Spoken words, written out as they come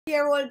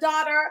22-year-old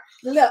daughter,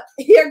 look,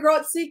 hair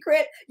growth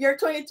secret, your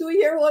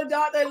 22-year-old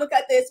daughter, look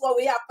at this, what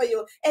we have for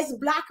you. It's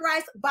black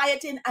rice,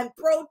 biotin, and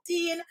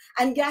protein.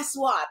 And guess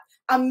what?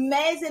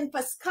 Amazing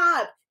for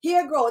scalp,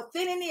 hair growth,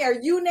 thinning hair,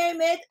 you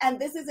name it. And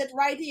this is it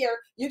right here.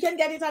 You can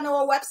get it on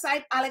our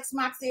website,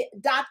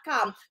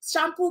 alexmaxey.com.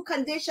 Shampoo,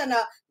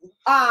 conditioner,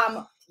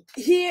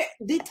 here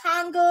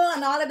detangle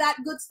and all of that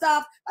good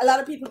stuff. A lot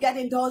of people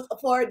getting those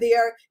for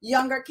their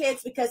younger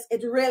kids because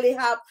it really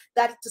helps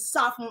that to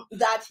soften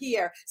that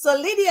hair. So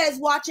Lydia is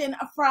watching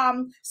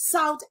from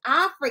South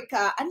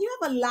Africa, and you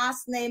have a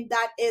last name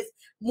that is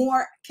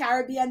more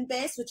Caribbean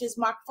based, which is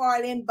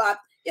McFarlane, but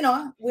you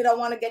know, we don't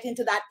want to get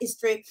into that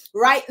history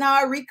right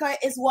now. Rika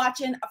is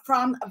watching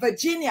from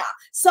Virginia.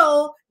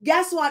 So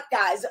guess what,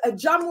 guys?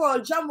 Jump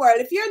world.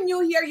 If you're new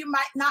here, you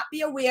might not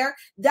be aware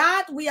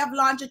that we have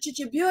launched a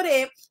Chichi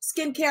Beauty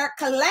skincare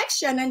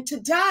collection. And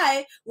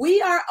today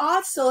we are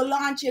also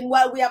launching,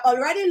 well, we have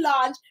already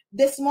launched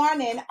this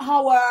morning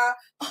our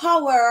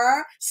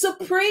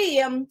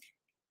Supreme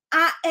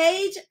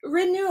Age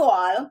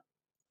Renewal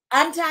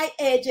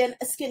Anti-Aging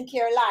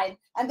Skincare line.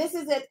 And this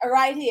is it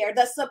right here,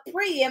 the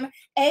Supreme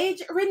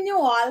Age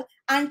Renewal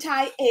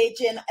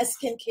Anti-Aging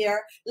Skincare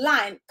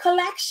line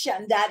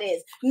collection, that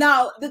is.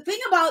 Now, the thing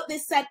about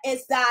this set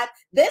is that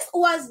this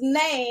was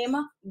named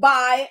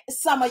by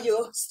some of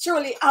you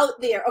truly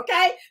out there,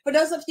 okay? For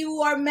those of you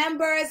who are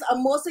members,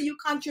 most of you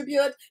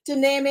contribute to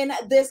naming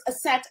this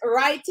set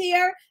right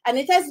here. And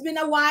it has been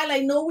a while. I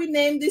know we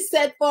named this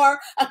set for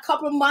a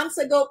couple months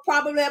ago,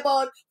 probably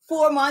about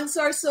 4 months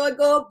or so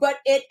ago, but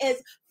it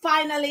is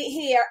finally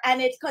here,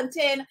 and it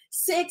contains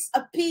 6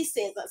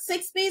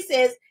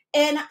 pieces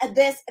in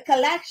this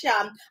collection.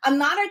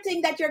 Another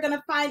thing that you're going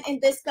to find in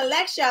this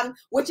collection,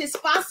 which is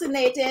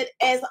fascinating,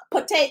 is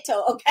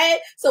potato, okay?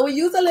 So we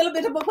use a little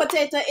bit of a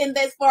potato in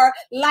this for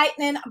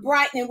lightening,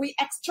 brightening. We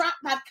extract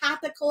that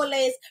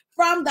catecholase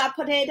from that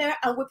potato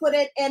and we put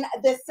it in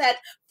this set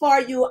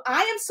for you.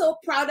 I am so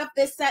proud of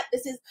this set.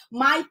 This is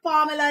my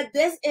formula.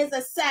 This is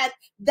a set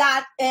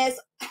that is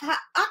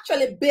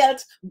actually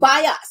built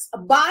by us,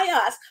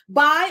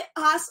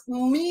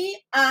 me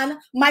and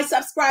my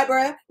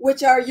subscriber,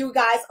 which are you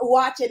guys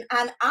watching.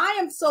 And I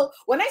am so,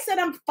 when I said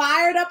I'm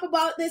fired up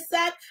about this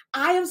set,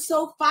 I am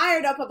so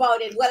fired up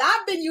about it. Well,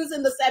 I've been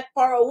using the set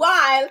for a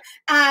while,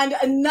 and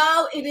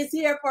now it is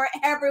here for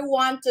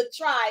everyone to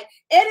try.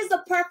 It is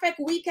the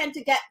perfect weekend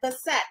to get the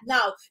set.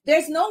 Now,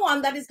 there's no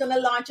one that is going to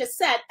launch a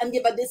set and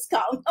give a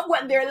discount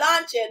when they're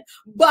launching,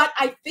 but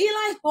I feel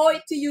I owe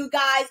it to you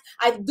guys.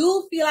 I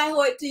do feel I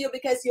owe it to you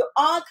because you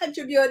all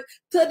contribute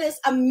to this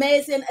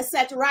amazing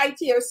set right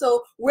here.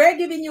 So we're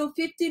giving you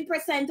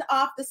 15%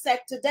 off the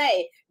set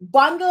today.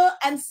 Bundle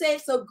and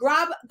save. So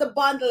grab the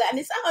bundle, and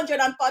it's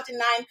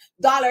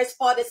 $149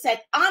 for the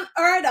set.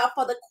 Unheard of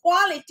for the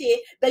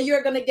quality that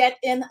you're going to get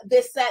in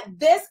this set.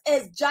 This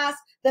is just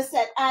the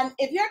set. And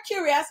if you're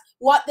curious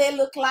what they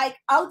look like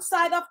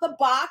outside of the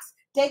box,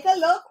 take a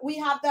look. We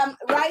have them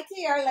right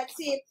here. Let's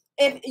see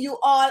if you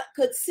all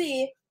could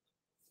see.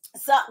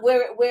 So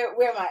where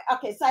am I?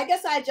 Okay, so I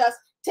guess I just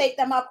take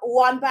them up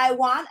one by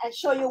one and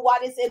show you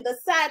what is in the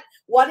set.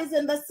 What is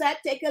in the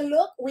set? Take a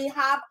look. We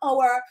have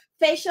our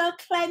facial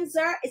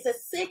cleanser. It's a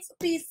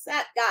 6-piece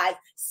set, guys.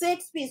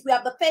 6-piece. We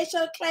have the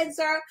facial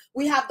cleanser.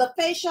 We have the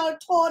facial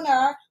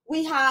toner.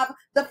 We have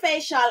the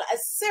facial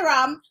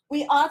serum.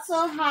 We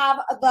also have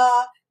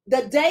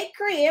the day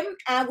cream,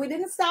 and we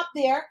didn't stop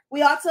there.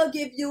 We also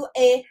give you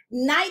a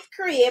night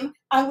cream,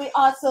 and we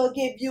also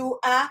give you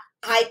a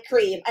eye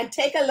cream. And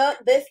take a look.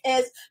 This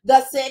is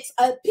the 6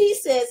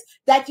 pieces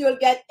that you'll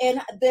get in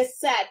this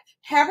set.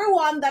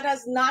 Everyone that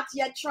has not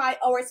yet tried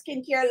our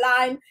skincare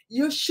line,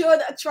 you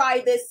should try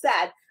this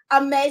set.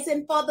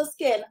 Amazing for the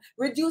skin,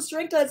 reduce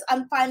wrinkles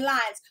and fine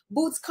lines,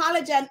 boosts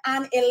collagen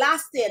and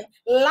elastin,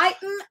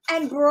 lighten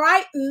and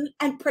brighten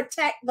and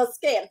protect the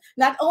skin.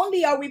 Not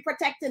only are we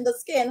protecting the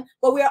skin,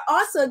 but we are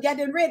also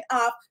getting rid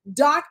of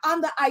dark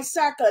under eye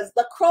circles,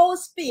 the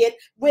crow's feet,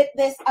 with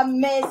this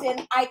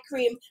amazing eye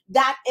cream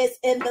that is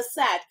in the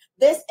set.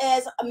 This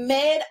is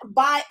made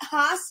by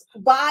us,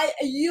 by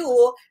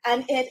you,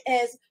 and it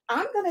is,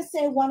 I'm going to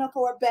say, one of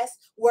our best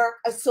work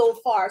so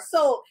far.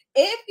 So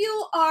if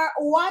you are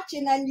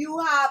watching and you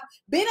have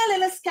been a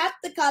little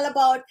skeptical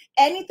about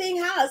anything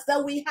else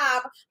that we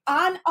have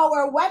on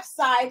our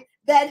website,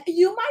 then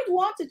you might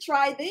want to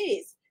try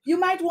these. You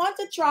might want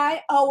to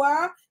try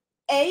our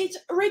Age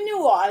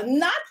Renewal,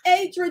 not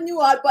Age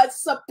Renewal, but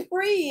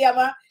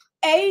Supreme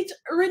Age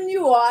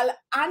Renewal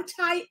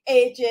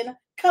Anti-Aging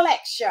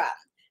Collection.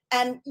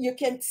 And you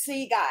can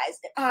see, guys,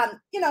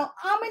 you know,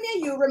 how many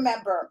of you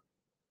remember?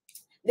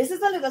 This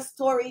is a little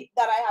story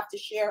that I have to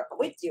share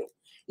with you.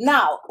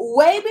 Now,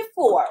 way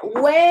before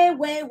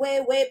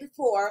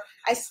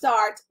I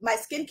start my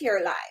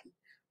skincare line,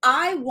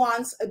 I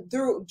once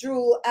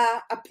drew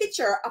a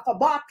picture of a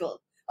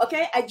bottle.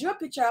 Okay, I drew a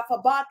picture of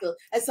a bottle,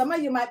 and some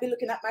of you might be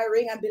looking at my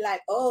ring and be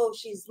like, oh,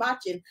 she's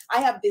matching.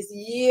 I have this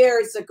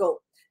years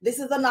ago. This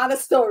is another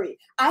story.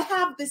 I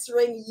have this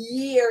ring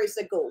years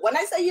ago. When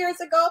I say years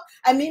ago,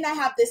 I mean I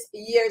have this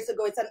years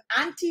ago. It's an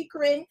antique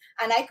ring,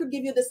 and I could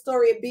give you the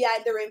story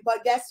behind the ring,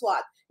 but guess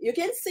what? You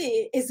can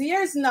see it's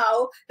years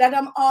now that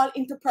I'm all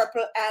into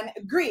purple and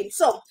green.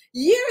 So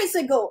years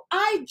ago,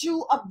 I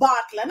drew a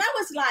bottle, and I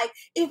was like,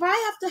 if I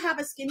have to have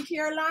a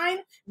skincare line,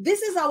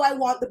 this is how I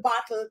want the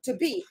bottle to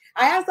be.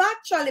 I have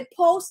actually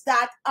posted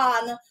that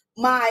on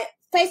my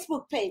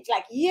Facebook page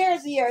like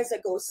years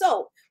ago.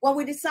 So when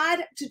we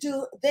decided to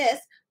do this,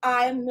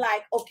 I'm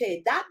like,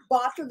 okay, that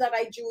bottle that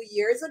I drew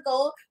years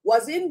ago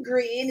was in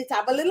green. It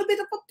have a little bit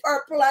of a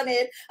purple on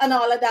it and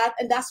all of that.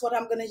 And that's what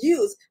I'm going to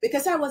use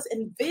because I was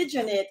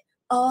envisioning it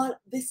all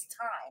this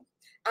time.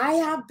 I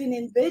have been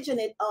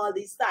envisioning it all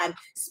this time.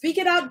 Speak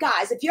it out,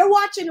 guys. If you're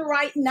watching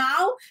right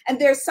now and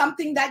there's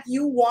something that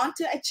you want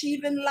to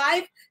achieve in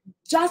life,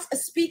 just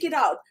speak it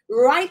out.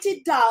 Write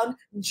it down.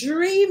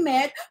 Dream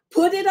it.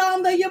 Put it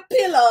under your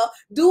pillow.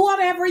 Do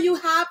whatever you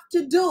have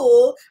to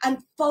do and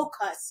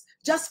focus.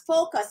 Just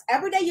focus.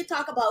 Every day you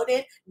talk about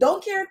it.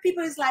 Don't care if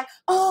people is like,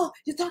 oh,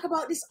 you talk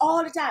about this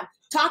all the time.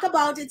 Talk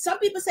about it. Some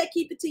people say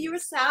keep it to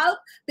yourself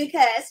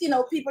because, you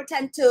know, people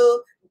tend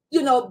to,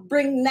 you know,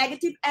 bring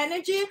negative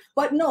energy,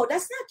 but no,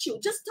 that's not true.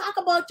 Just talk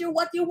about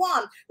what you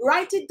want.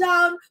 Write it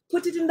down,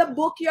 put it in the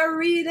book you're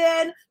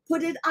reading,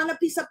 put it on a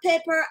piece of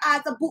paper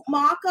as a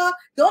bookmarker.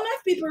 Don't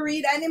have people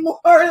read anymore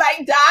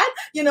like that.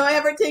 You know,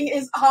 everything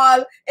is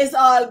all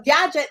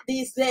gadget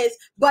these days.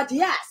 But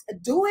yes,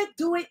 do it.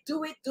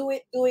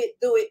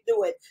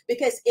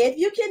 Because if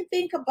you can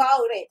think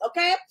about it,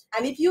 okay,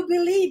 and if you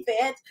believe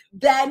it,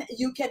 then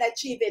you can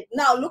achieve it.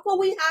 Now, look what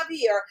we have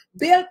here,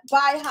 built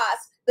by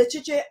us. The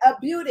Chichi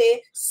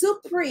Beauty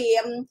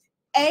Supreme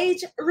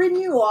Age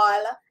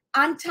Renewal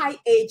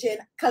Anti-Aging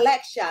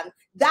Collection.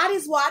 That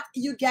is what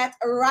you get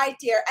right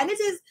here. And it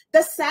is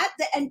the set,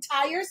 the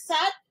entire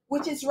set,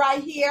 which is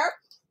right here,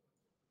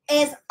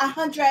 is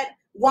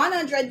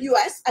 $100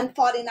 US and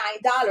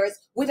 $49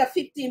 with a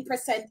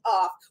 15%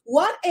 off.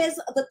 What is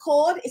the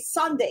code? Is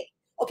Sunday.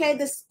 Okay,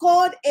 this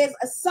code is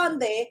a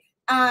Sunday,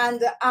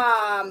 and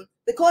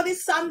the code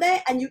is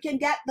Sunday, and you can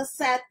get the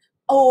set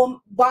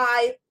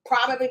by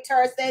probably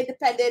Thursday,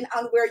 depending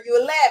on where you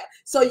live.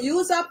 So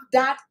use up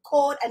that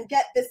code and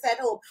get this at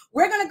home.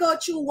 We're going to go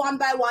through one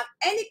by one.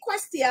 Any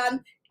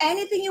question,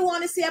 anything you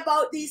want to say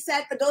about these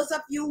sets, for those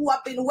of you who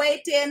have been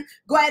waiting,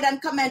 go ahead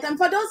and comment. And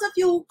for those of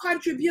you who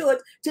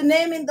contribute to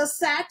naming the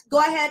set, go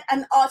ahead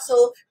and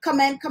also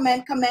comment,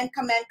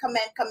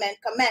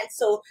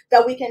 so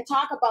that we can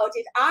talk about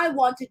it. I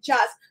want to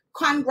just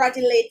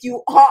congratulate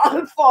you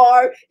all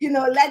for, you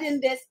know,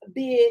 letting this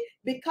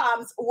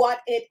becomes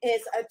what it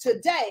is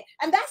today.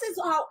 And that is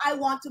how I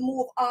want to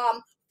move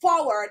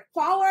forward.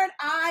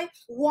 I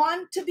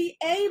want to be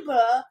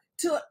able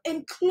to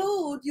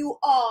include you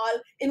all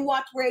in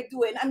what we're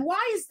doing. And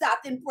why is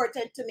that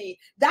important to me?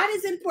 That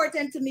is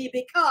important to me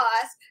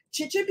because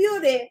Chichi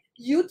Beauty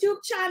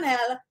YouTube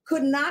channel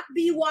could not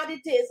be what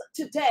it is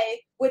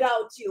today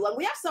without you. And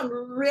we have some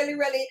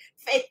really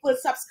faithful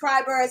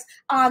subscribers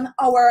on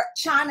our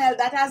channel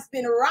that has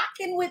been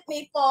rocking with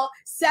me for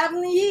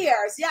 7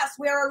 years. Yes,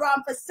 we're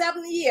around for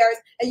 7 years,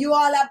 and you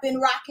all have been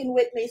rocking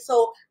with me.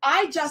 So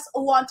I just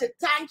want to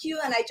thank you,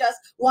 and I just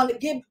want to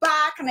give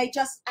back, and I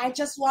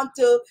just want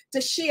to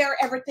share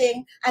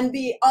everything and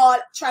be all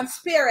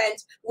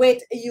transparent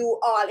with you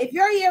all. If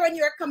you're here and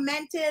you're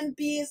commenting,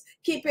 please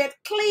keep it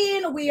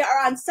clean. We are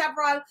on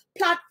several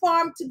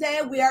platforms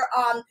today. We are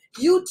on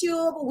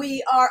YouTube,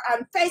 we are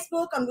on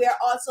Facebook, and we are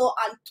also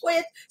on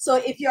Twitter. So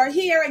if you're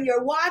here and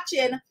you're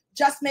watching,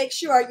 just make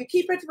sure you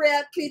keep it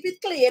real, keep it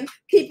clean,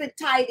 keep it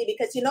tidy,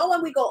 because you know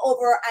when we go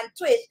over on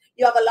Twitch,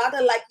 you have a lot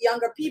of like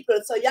younger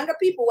people. So younger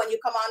people, when you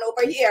come on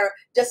over here,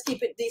 just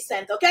keep it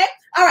decent, okay?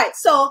 All right,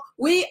 so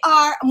we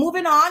are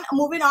moving on.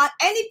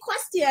 Any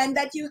question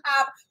that you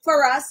have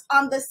for us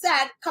on the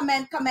set,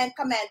 comment.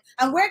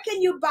 And where can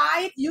you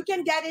buy it? You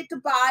can get it to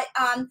buy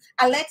on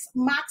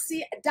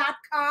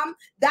alexmaxi.com.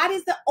 That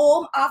is the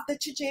home of the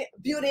Chichi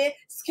Beauty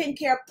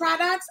skincare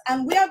products.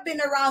 And we have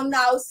been around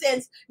now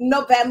since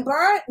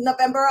November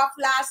of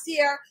last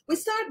year. We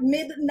start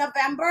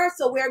mid-November,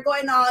 so we're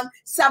going on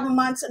 7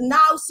 months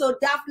now. So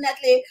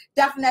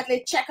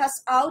definitely check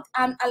us out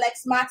on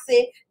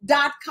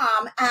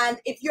alexmaxi.com. And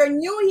if you're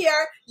new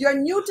here, you're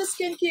new to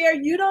skincare,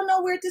 you don't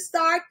know where to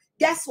start,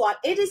 guess what?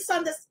 It is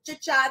Sunday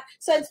Chit Chat.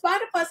 So in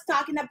spite of us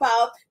talking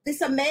about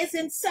this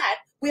amazing set,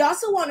 we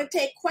also want to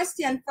take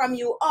questions from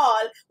you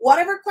all.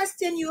 Whatever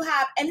question you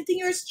have, anything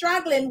you're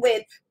struggling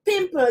with,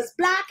 pimples,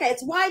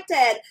 blackheads,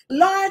 whitehead,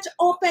 large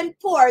open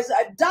pores,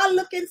 a dull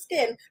looking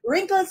skin,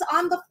 wrinkles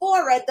on the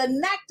forehead, the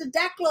neck, the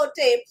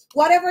décolleté,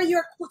 whatever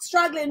you're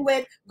struggling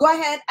with, go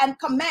ahead and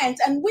comment.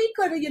 And we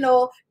could, you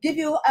know, give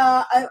you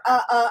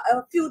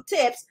a few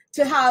tips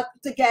to help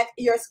to get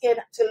your skin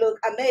to look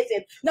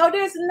amazing. Now,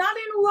 there's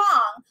nothing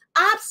wrong,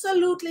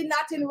 absolutely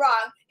nothing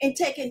wrong in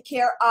taking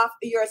care of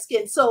your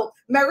skin. So,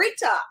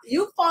 Marita,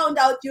 you found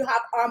out you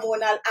have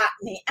hormonal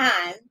acne,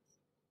 and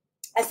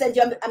I sent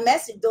you a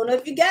message. Don't know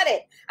if you get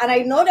it. And I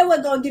know that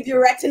we're going to give you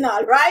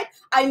retinol, right?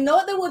 I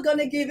know that we're going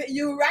to give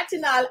you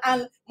retinol.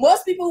 And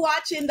most people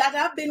watching that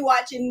have been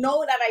watching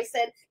know that I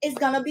said it's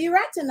going to be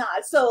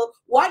retinol. So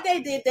what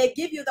they did, they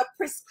give you the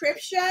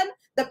prescription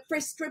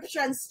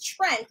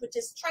strength, which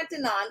is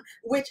tretinoin,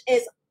 which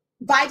is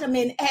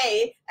vitamin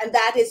A, and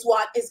that is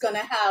what is going to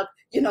help,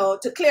 you know,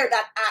 to clear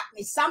that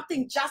acne,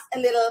 something just a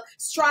little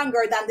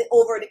stronger than the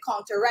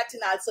over-the-counter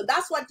retinol. So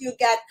that's what you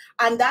get.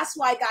 And that's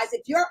why, guys,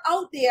 if you're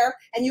out there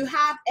and you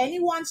have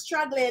anyone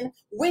struggling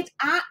with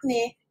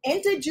acne,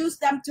 introduce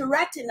them to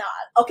retinol,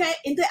 okay?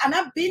 And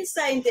I've been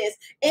saying this,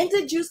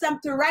 introduce them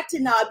to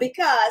retinol,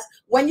 because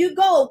when you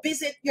go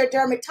visit your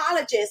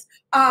dermatologist,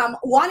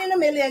 1 in a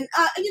million,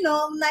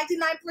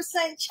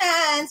 99%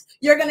 chance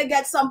you're gonna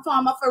get some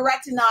form of a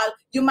retinol.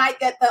 You might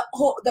get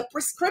the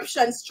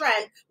prescription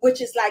strength, which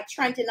is like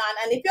tretinoin.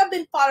 And if you've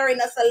been following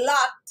us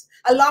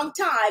a long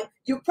time,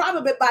 you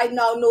probably by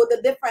now know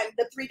the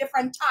 3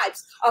 different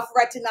types of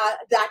retinol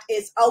that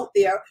is out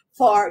there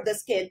for the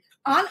skin.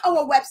 On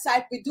our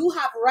website, we do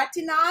have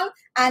retinol,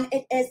 and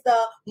it is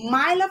the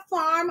milder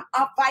form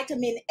of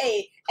vitamin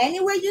A.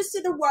 Anywhere you see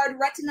the word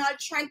retinol,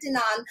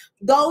 tretinoin,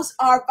 those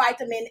are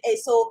vitamin A.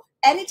 So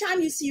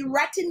anytime you see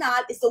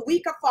retinol, it's the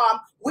weaker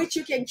form, which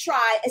you can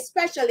try,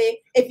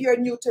 especially if you're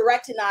new to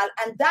retinol.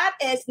 And that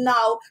is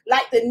now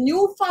like the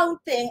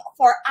newfound thing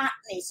for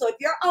acne. So if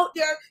you're out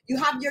there, you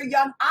have your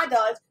young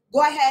adult,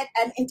 go ahead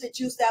and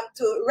introduce them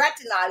to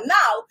retinol.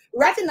 Now,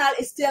 retinol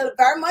is still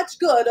very much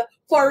good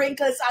for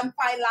wrinkles and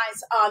fine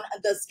lines on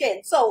the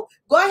skin. So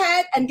go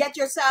ahead and get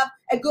yourself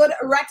a good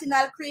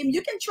retinol cream.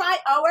 You can try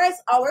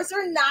ours. Ours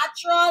are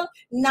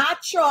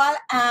natural,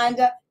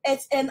 and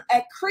it's in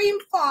a cream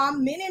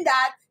form, meaning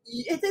that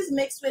it is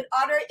mixed with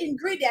other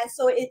ingredients,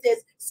 so it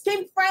is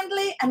skin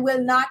friendly and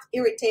will not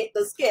irritate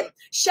the skin.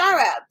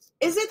 Cheryl,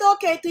 is it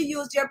okay to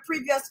use your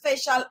previous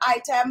facial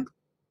item?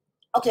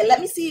 Okay, let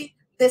me see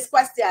this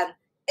question.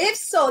 If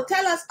so,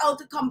 tell us how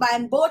to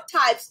combine both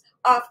types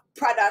of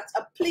products,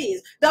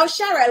 please. Now,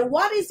 Cheryl,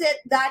 what is it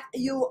that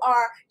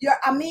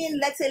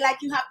let's say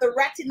like you have the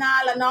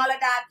retinol and all of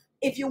that.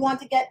 If you want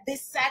to get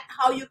this set,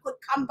 how you could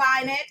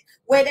combine it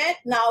with it.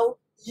 Now,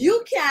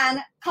 you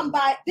can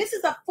combine, this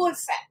is a full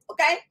set,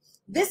 okay?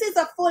 This is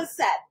a full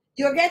set.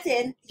 You're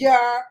getting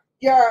your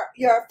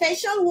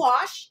facial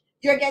wash,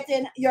 you're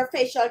getting your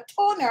facial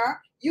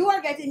toner, you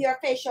are getting your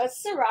facial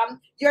serum,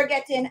 you're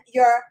getting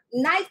your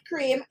night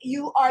cream,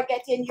 you are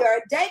getting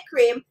your day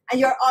cream, and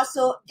you're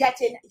also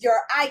getting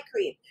your eye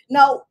cream.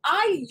 Now,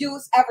 I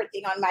use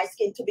everything on my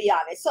skin, to be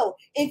honest. So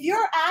if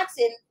you're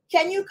asking,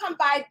 can you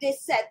combine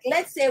this set,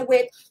 let's say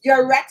with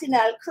your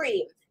retinol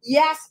cream?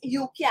 Yes,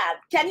 you can.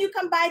 Can you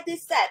combine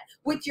this set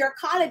with your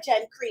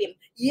collagen cream?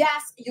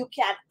 Yes, you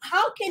can.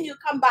 How can you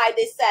combine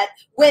this set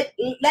with,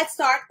 let's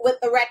start with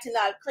the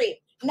retinol cream.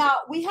 Now,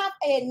 we have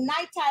a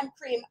nighttime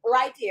cream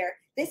right here.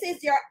 This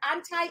is your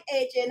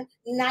anti-aging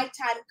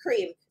nighttime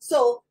cream.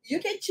 So you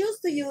can choose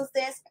to use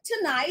this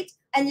tonight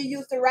and you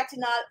use the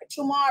retinol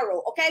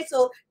tomorrow, okay?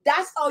 So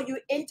that's how you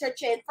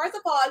interchange. First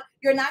of all,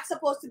 you're not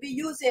supposed to be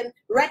using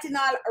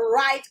retinol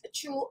right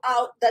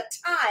throughout the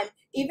time.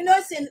 Even though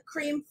it's in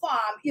cream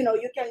form, you know,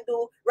 you can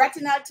do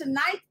retinol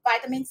tonight,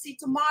 vitamin C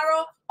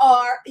tomorrow,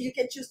 or you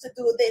can choose to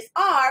do this.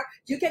 Or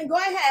you can go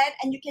ahead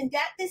and you can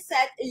get this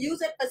set,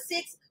 use it for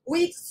 6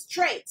 weeks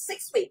straight,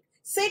 6 weeks.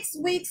 6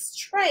 weeks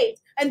straight,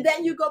 and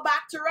then you go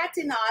back to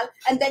retinol,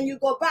 and then you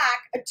go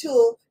back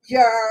to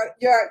your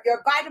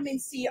vitamin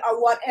C or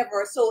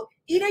whatever. So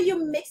either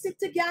you mix it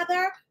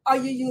together or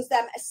you use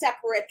them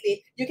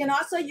separately. You can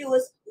also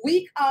use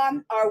week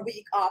on or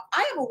week off.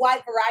 I have a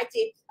wide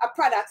variety of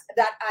products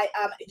that I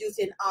am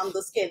using on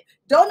the skin.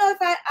 Don't know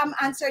if I am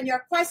answering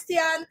your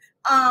question,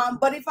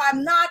 but if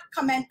I'm not,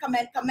 comment,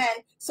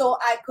 so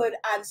I could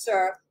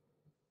answer,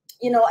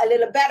 you know, a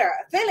little better.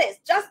 Phyllis,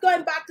 just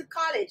going back to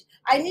college.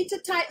 I need to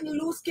tighten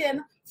loose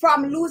skin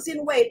from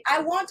losing weight.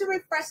 I want to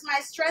refresh my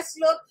stress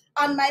look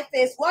on my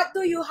face. What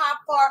do you have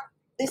for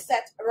this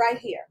set right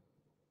here?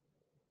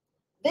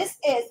 This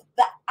is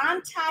the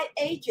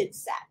anti-aging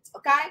set,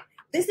 okay?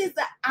 This is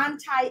the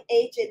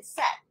anti-aging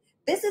set.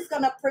 This is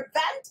going to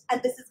prevent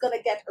and this is going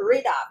to get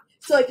rid of.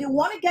 So if you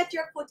want to get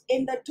your foot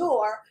in the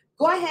door,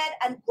 go ahead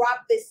and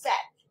grab this set.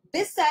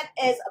 This set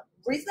is a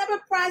reasonable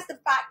price, the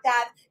fact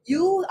that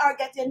you are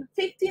getting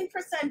 15%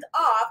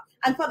 off,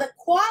 and for the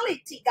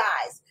quality,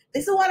 guys,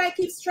 this is what I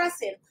keep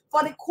stressing,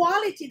 for the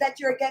quality that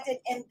you're getting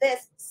in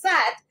this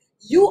set,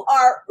 you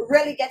are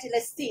really getting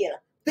a steal.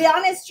 The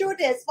honest truth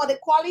is, for the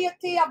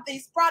quality of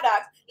these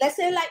products, let's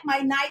say like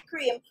my night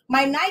cream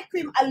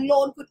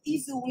alone could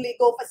easily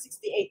go for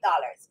 $68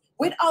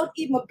 without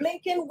even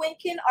blinking,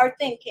 winking, or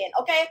thinking,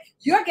 okay?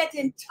 You're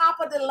getting top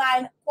of the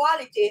line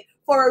quality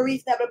for a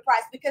reasonable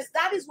price, because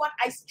that is what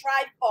I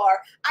strive for.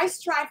 I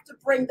strive to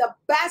bring the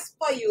best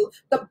for you,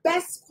 the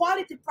best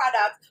quality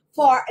product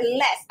for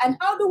less. And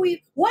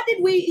what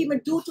did we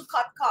even do to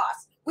cut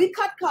costs? We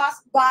cut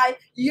costs by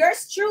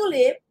yours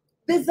truly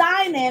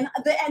designing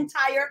the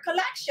entire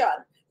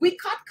collection. We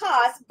cut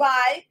costs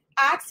by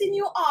asking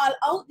you all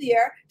out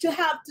there to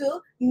have to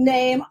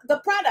name the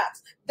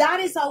products. That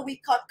is how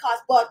we cut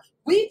costs. But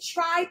we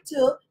try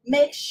to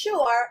make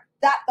sure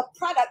that the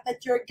product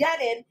that you're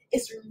getting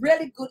is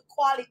really good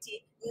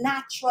quality,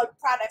 natural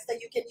products that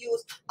you can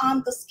use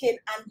on the skin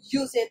and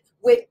use it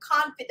with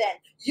confidence.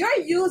 You're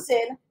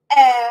using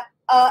a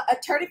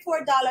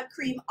 $34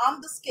 cream on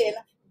the skin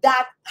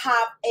that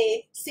have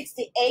a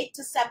 $68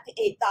 to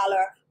 $78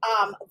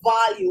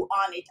 value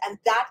on it, and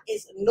that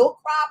is no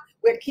crap.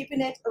 We're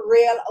keeping it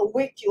real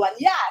with you. And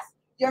yes,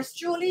 yours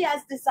truly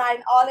has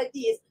designed all of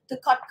these to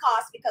cut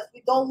costs because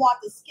we don't want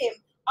to skim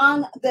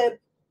on the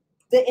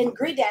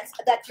ingredients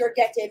that you're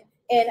getting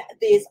in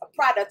these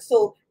products.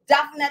 So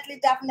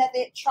definitely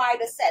try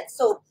the set.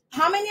 So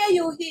how many of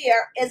you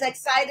here is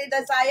excited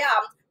as I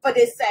am for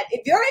this set?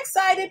 If you're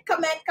excited,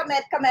 comment.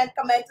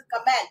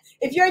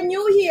 If you're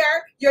new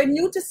here, you're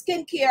new to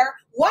skincare,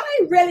 what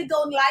I really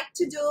don't like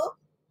to do,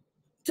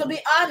 to be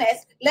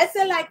honest, let's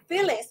say like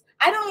Phyllis,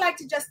 I don't like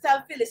to just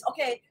tell Phyllis,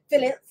 okay,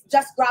 Phyllis,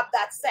 just grab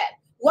that set.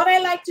 What I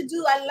like to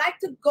do, I like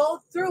to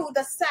go through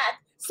the set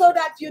so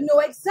that you know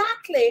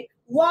exactly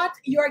what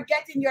you're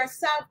getting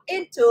yourself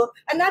into,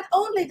 and not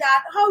only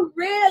that, how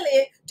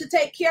really to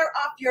take care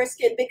of your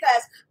skin.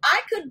 Because I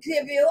could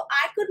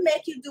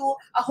make you do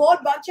a whole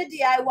bunch of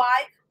DIY.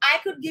 I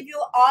could give you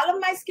all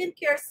of my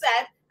skincare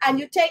set and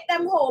you take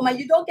them home and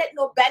you don't get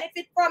no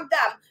benefit from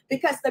them,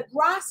 because the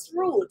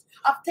grassroots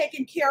of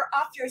taking care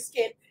of your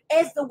skin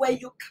is the way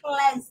you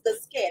cleanse the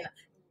skin.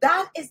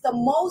 That is the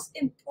most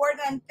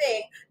important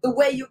thing, the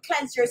way you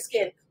cleanse your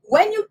skin.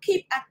 When you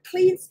keep a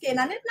clean skin,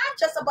 and it's not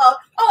just about,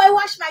 oh, I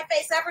wash my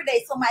face every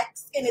day so my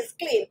skin is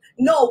clean.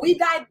 No, we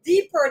dive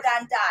deeper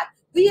than that.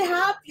 We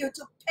help you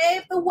to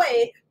pave the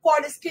way for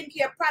the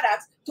skincare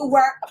products to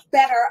work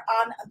better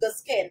on the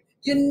skin.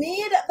 You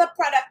need the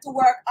product to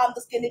work on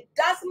the skin. It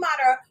doesn't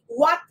matter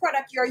what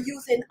product you're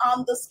using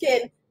on the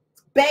skin.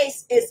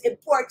 Base is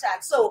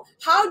important. So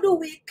how do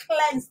we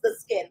cleanse the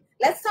skin?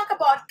 Let's talk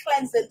about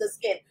cleansing the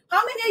skin.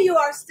 How many of you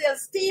are still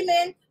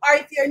steaming? Or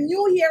if you're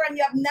new here and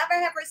you have never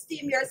ever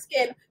steamed your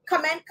skin,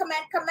 comment,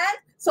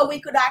 so we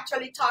could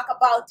actually talk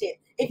about it.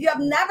 If you have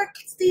never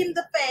steamed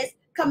the face,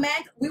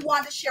 comment. We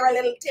want to share a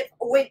little tip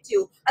with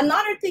you.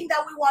 Another thing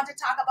that we want to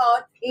talk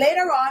about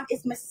later on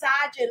is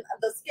massaging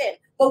the skin.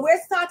 But we're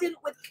starting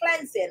with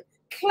cleansing.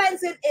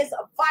 Cleansing is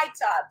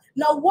vital.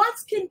 Now, what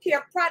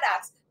skincare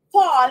products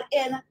fall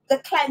in the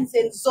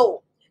cleansing zone?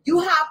 You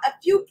have a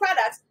few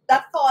products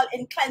that fall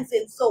in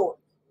cleansing zone.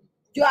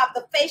 You have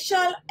the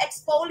facial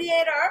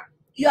exfoliator,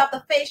 you have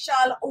the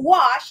facial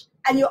wash,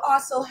 and you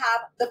also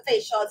have the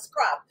facial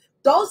scrub.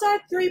 Those are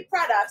three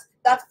products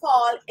that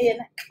fall in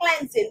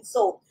cleansing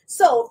zone.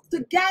 So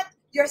to get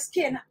your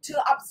skin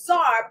to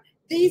absorb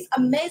these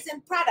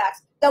amazing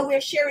products that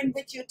we're sharing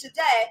with you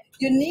today,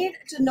 you need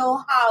to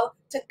know how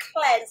to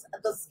cleanse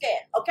the skin,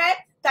 okay?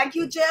 Thank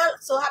you, Jill.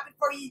 So happy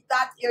for you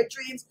that your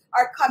dreams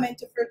are coming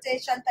to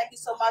fruition. Thank you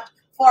so much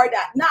for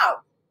that.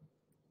 Now,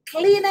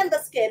 cleaning the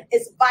skin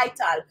is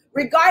vital,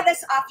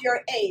 regardless of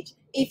your age.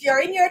 If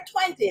you're in your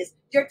 20s,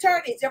 your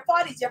 30s, your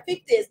 40s, your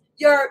 50s,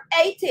 your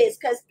 80s,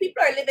 because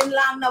people are living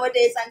long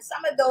nowadays, and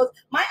some of those,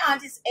 my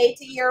aunt is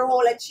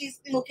 80-year-old and she's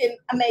looking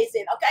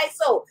amazing, okay?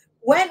 So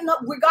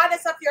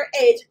regardless of your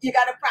age, you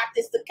got to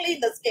practice to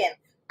clean the skin.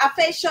 A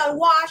facial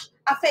wash,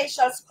 a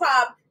facial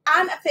scrub,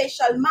 and a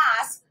facial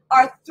mask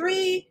are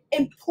three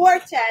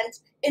important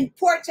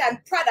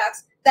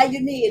products that you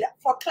need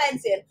for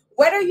cleansing.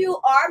 Whether you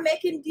are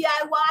making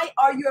DIY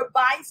or you're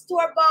buying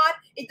store-bought,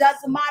 it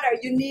doesn't matter.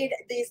 You need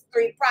these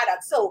three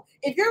products. So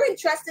if you're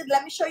interested,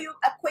 let me show you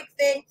a quick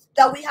thing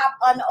that we have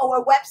on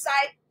our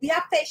website. We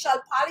have facial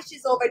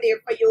polishes over there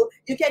for you.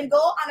 You can go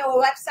on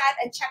our website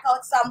and check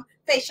out some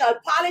facial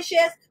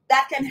polishes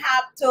that can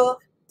help to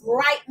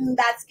brighten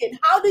that skin.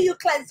 How do you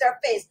cleanse your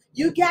face?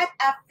 You get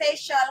a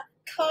facial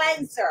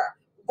cleanser.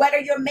 Whether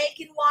you're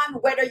making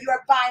one, whether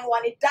you're buying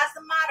one, it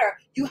doesn't matter.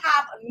 You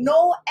have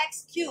no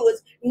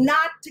excuse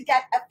not to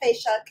get a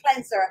facial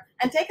cleanser.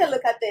 And take a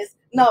look at this.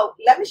 Now,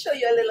 let me show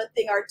you a little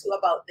thing or two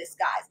about this,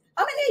 guys.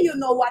 How many of you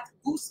know what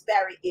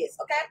gooseberry is,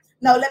 okay?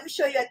 Now, let me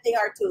show you a thing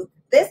or two.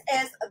 This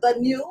is the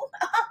new,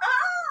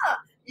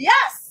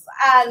 yes,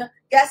 and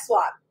guess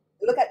what?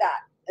 Look at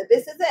that.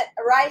 This is it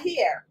right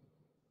here.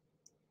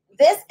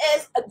 This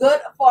is good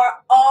for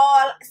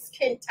all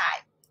skin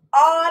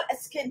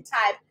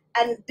type.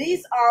 And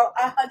these are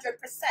 100%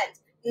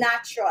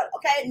 natural.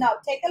 Okay, now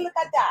take a look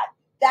at that.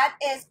 That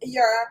is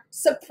your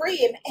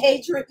Supreme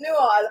Age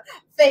Renewal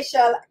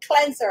Facial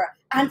Cleanser,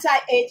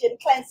 Anti-Aging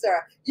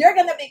Cleanser. You're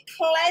going to be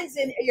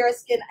cleansing your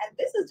skin, and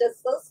this is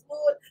just so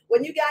smooth.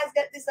 When you guys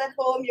get this at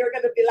home, you're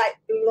going to be like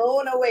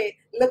blown away.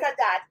 Look at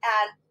that.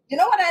 And you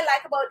know what I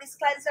like about this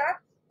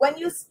cleanser? When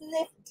you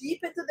sniff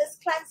deep into this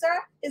cleanser,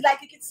 it's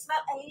like you can smell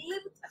a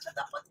little touch of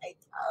the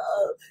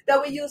potato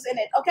that we use in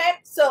it, okay?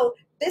 So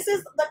this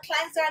is the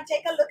cleanser, and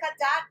take a look at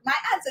that. My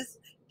hands is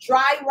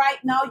dry right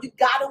now. You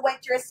gotta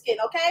wet your skin,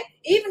 okay?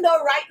 Even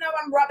though right now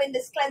I'm rubbing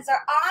this cleanser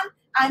on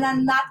and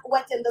I'm not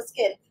wetting the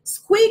skin.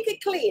 Squeaky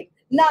clean.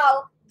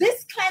 Now,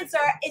 this cleanser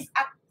is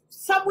a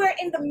somewhere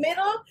in the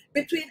middle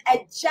between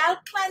a gel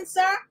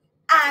cleanser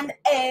and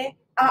a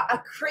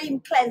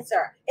cream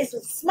cleanser. It's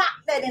smack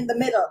dead in the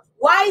middle.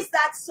 Why is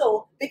that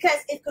so? Because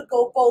it could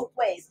go both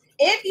ways.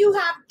 If you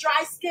have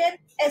dry skin,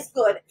 it's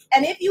good.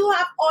 And if you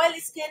have oily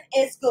skin,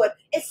 it's good.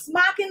 It's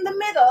smack in the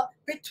middle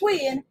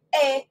between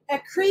a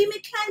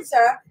creamy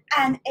cleanser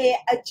and a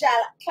gel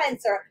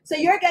cleanser. So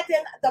you're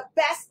getting the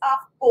best of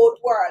both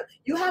worlds.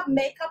 You have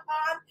makeup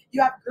on,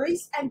 you have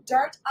grease and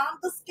dirt on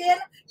the skin,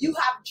 you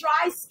have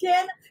dry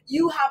skin,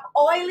 you have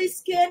oily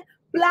skin,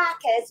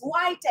 blackheads,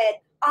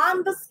 whitehead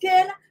on the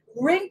skin,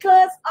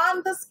 wrinkles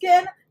on the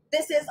skin.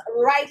 This is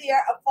right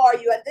here for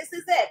you, and this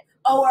is it.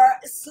 Our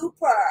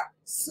super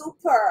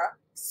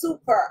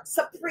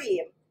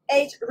supreme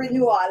age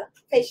renewal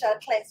facial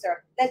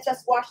cleanser. Let's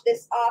just wash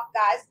this off,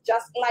 guys,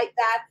 just like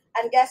that.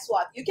 And guess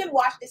what? You can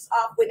wash this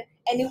off with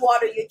any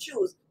water you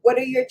choose,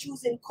 whether you're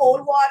choosing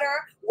cold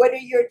water, whether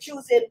you're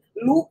choosing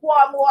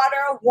lukewarm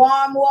water,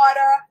 warm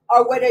water,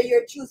 or whether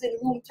you're choosing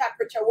room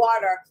temperature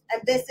water.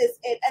 And this is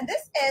it. And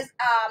this is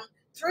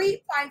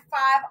 3.5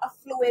 a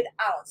fluid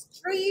ounce.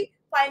 3.5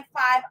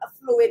 a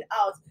fluid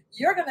ounce.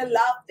 You're gonna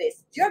love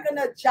this. You're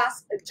gonna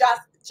just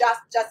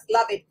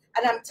love it.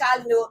 And I'm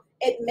telling you,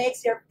 it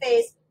makes your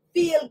face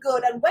feel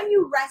good. And when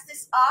you rinse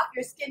this off,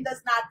 your skin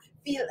does not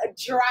feel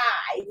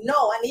dry.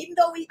 No. And even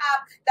though we have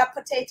that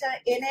potato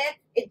in it,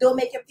 it don't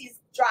make your face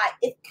dry.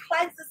 It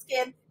cleanses the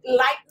skin,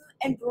 lighten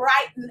and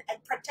brighten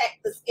and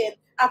protect the skin.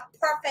 A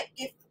perfect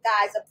gift,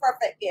 guys. A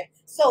perfect gift.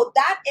 So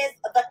that is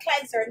the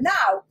cleanser.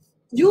 Now,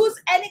 use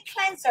any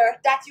cleanser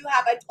that you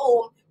have at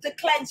home to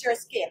cleanse your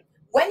skin.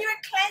 When you're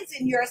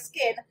cleansing your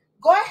skin,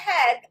 go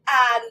ahead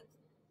and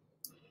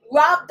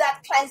rub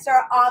that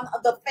cleanser on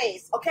the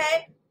face,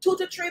 okay? 2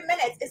 to 3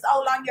 minutes is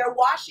how long you're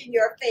washing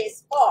your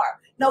face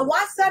for. Now,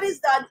 once that is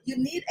done, you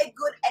need a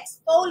good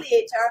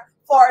exfoliator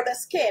for the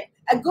skin.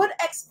 A good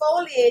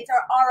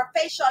exfoliator or a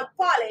facial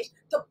polish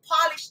to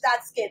polish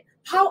that skin.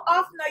 How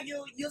often are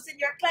you using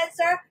your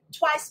cleanser?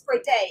 Twice per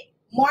day,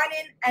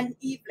 morning and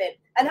evening.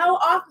 And how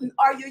often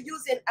are you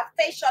using a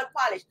facial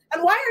polish?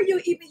 And why are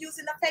you even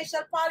using a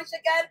facial polish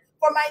again?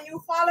 For my new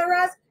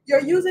followers,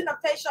 you're using a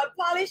facial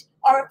polish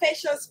or a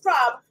facial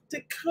scrub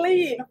to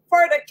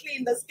further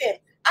clean the skin.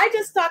 I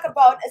just talk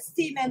about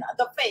steaming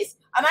the face,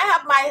 and I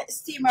have my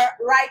steamer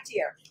right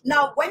here.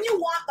 Now, when you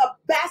want the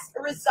best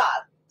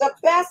result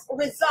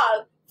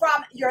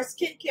from your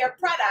skincare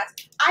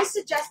products, I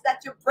suggest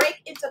that you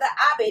break into the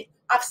habit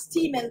of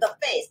steaming the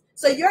face.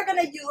 So you're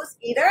going to use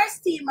either a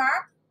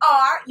steamer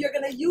or you're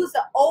going to use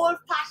the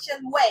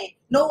old-fashioned way.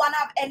 No one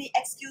have any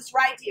excuse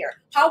right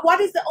here.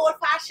 What is the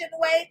old-fashioned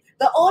way?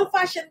 The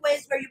old-fashioned way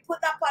is where you put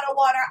that pot of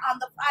water on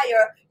the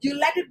fire, you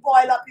let it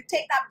boil up, you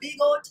take that big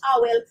old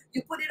towel,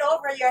 you put it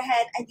over your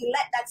head, and you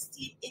let that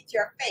steam hit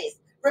your face.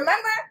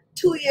 Remember,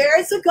 2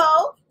 years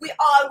ago, we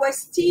all were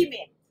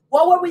steaming.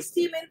 What were we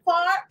steaming for?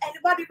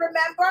 Anybody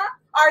remember?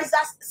 Or is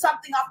that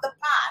something of the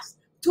past?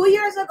 2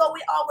 years ago,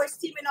 we all were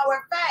steaming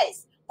our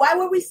face. Why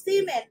were we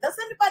steaming? Does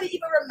anybody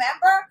even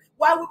remember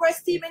why we were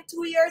steaming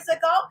 2 years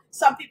ago?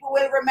 Some people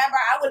will remember.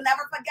 I will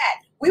never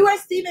forget. We were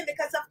steaming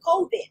because of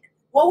COVID.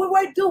 What we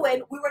were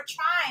doing, we were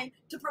trying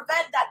to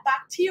prevent that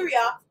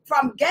bacteria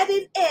from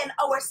getting in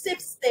our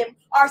system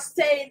or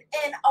staying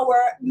in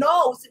our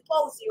nose,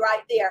 supposedly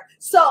right there.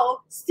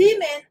 So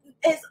steaming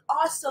is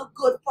also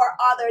good for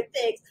other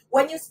things.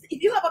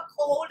 If you have a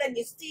cold and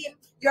you steam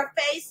your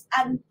face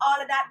and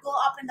all of that go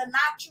up in the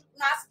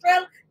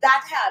nostril,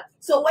 that helps.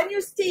 So when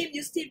you steam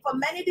for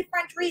many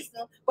different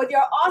reasons, but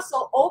you're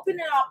also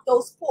opening up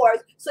those pores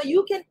so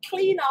you can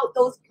clean out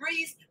those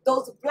grease,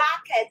 those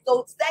blackheads,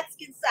 those dead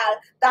skin cells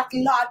that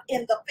log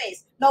in the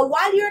face. Now,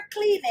 while you're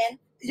cleaning,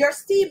 you're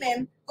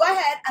steaming, go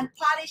ahead and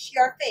polish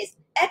your face.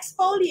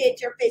 Exfoliate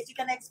your face. You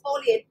can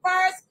exfoliate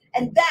first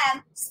and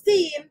then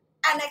steam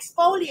and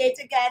exfoliate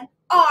again,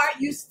 or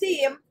you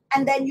steam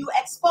and then you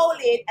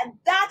exfoliate. And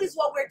that is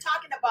what we're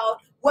talking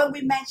about when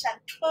we mention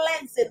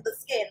cleansing the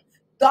skin.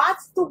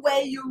 That's the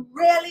way you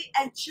really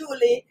and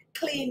truly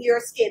clean your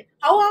skin.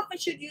 How often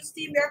should you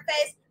steam your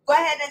face? Go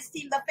ahead and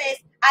steam the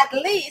face at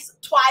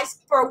least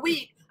twice per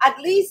week. At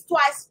least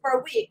twice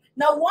per week.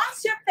 Now,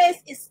 once your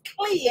face is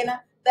clean,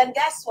 then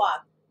guess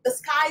what? The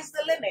sky's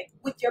the limit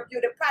with your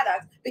beauty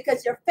products,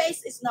 because your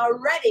face is now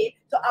ready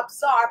to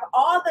absorb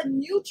all the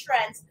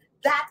nutrients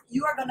that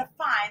you are going to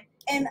find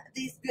in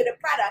these beauty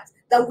products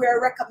that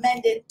we're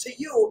recommending to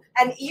you.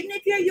 And even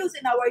if you're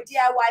using our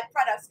DIY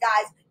products,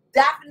 guys,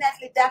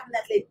 definitely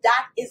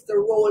that is the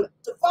role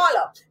to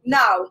follow.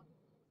 Now,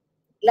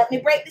 let me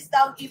break this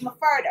down even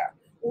further.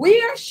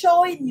 We are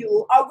showing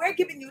you, or we're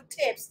giving you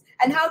tips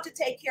on how to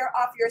take care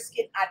of your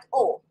skin at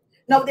home.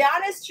 Now, the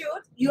honest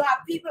truth, you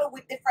have people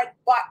with different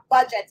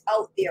budgets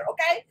out there,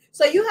 okay?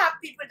 So you have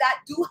people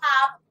that do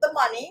have the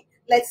money,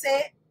 let's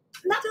say,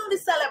 not only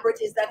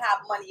celebrities that have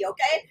money,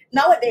 okay?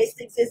 Nowadays,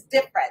 things is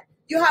different.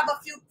 You have a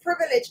few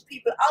privileged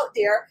people out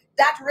there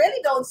that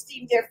really don't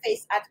steam their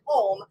face at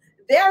home.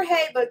 They're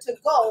able to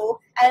go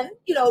and,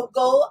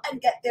 go and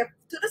get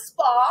to the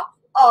spa,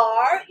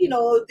 or,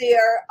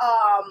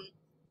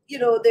 you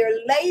know, their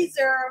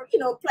laser, you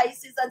know,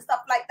 places and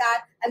stuff like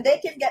that, and they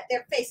can get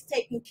their face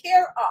taken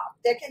care of.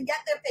 They can get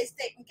their face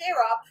taken care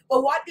of,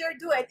 but what they're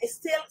doing is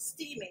still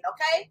steaming,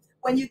 okay?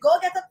 When you go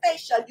get a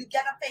facial, you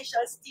get a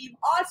facial steam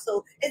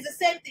also. It's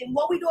the same thing.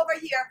 What we do over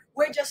here,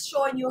 we're just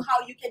showing you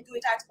how you can do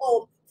it at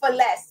home for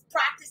less.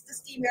 Practice to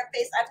steam your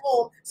face at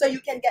home so you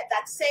can get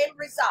that same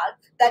result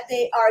that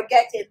they are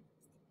getting.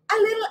 A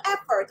little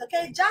effort,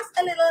 okay? Just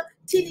a little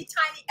teeny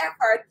tiny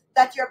effort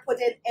that you're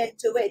putting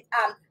into it.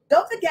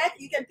 Don't forget,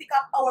 you can pick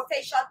up our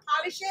facial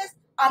polishes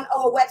on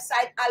our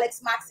website,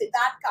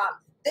 alexmaxey.com.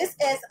 This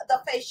is the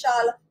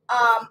facial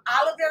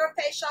aloe vera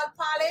facial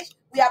polish.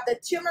 We have the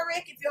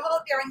turmeric. If you're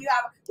out there and you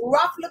have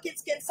rough looking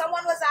skin,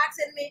 someone was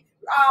asking me,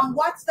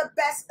 what's the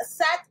best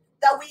set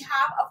that we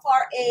have for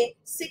a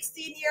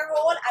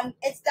 16-year-old, and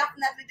it's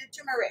definitely the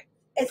turmeric.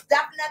 It's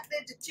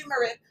definitely the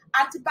turmeric.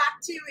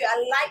 Antibacterial,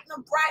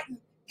 lighten, brighten,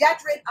 get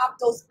rid of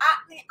those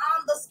acne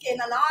on the skin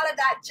and all of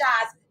that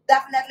jazz.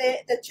 Definitely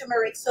the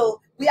turmeric.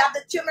 So we have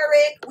the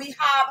turmeric, we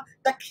have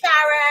the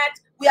carrot,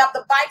 we have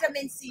the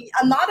vitamin C.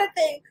 Another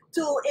thing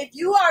too, if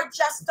you are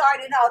just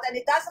starting out and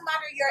it doesn't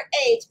matter your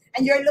age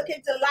and you're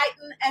looking to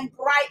lighten and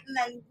brighten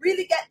and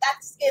really get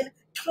that skin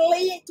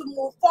clean to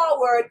move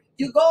forward,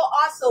 you go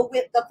also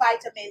with the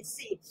vitamin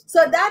C.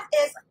 So that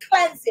is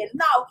cleansing.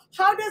 Now,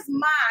 how does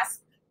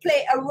mask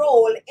play a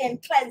role in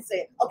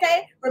cleansing?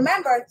 Okay,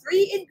 remember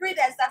 3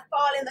 ingredients that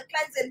fall in the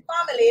cleansing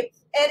family.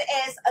 It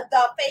is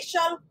the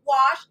facial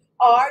wash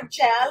or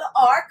gel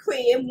or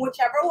cream,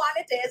 whichever one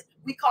it is.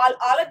 We call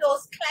all of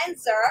those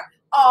cleanser,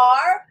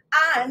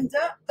 and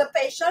the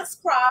facial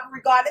scrub,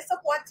 regardless of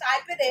what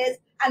type it is,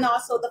 and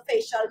also the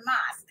facial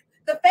mask.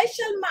 The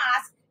facial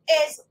mask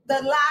is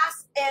the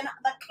last in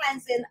the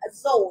cleansing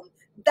zone.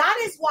 That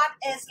is what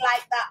is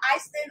like the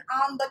icing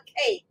on the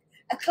cake.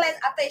 A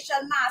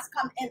facial mask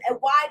come in a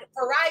wide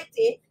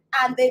variety,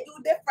 and they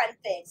do different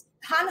things.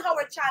 On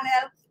our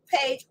channel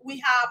page, we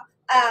have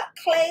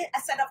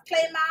a set of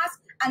clay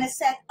masks and a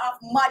set of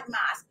mud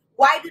masks.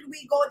 Why did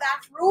we go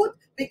that route?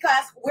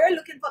 Because we're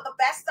looking for the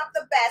best of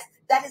the best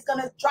that is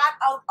going to drag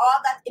out all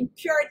that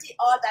impurity,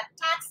 all that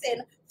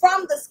toxin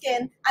from the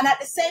skin, and at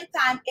the same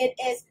time, it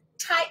is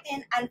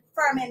tightening and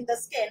firming the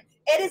skin.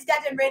 It is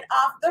getting rid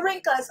of the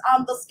wrinkles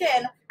on the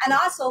skin, and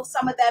also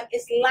some of them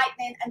is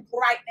lightening and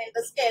brightening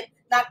the skin,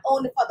 not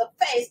only for the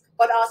face,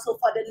 but also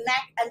for the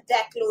neck and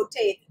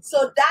décolleté.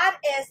 So that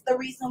is the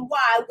reason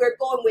why we're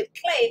going with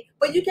clay,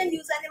 but you can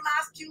use any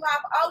mask you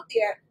have out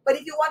there. But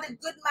if you want a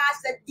good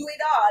mask that do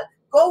it all,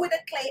 go with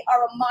a clay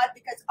or a mud,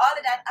 because all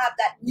of that have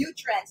that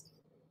nutrients,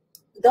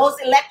 those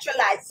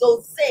electrolytes,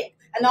 those zinc,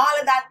 and all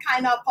of that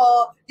kind of,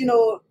 you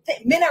know,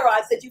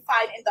 minerals that you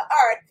find in the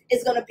earth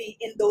is going to be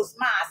in those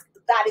masks.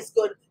 That is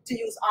good to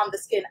use on the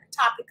skin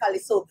topically.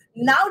 So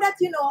now that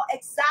you know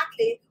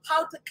exactly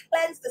how to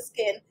cleanse the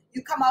skin,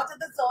 you come out of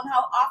the zone.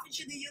 How often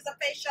should you use a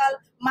facial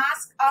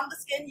mask on the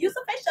skin? Use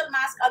a facial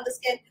mask on the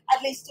skin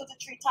at least 2 to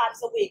 3 times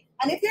a week.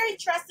 And if you're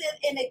interested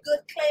in a good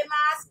clay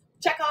mask,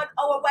 check out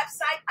our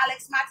website,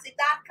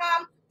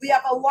 alexmaxey.com. We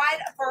have a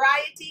wide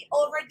variety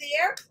over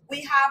there.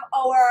 We have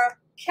our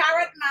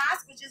carrot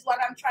mask, which is what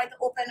I'm trying to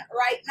open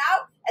right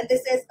now. And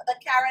this is the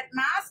carrot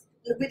mask.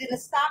 Within the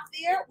stock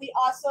there, we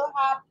also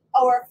have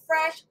our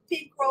fresh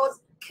pink rose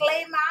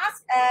clay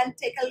mask. And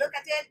take a look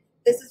at it.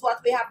 This is what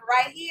we have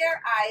right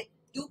here. I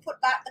do put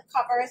back the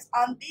covers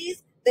on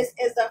these. This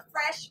is a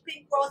fresh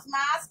pink rose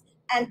mask.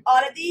 And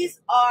all of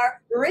these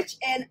are rich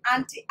in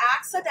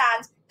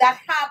antioxidants that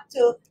have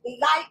to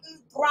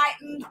lighten,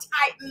 brighten,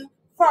 tighten,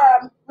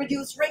 firm,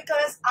 reduce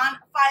wrinkles and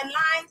fine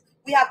lines.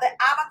 We have the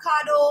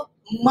avocado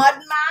mud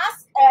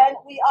mask, and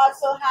we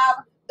also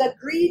have the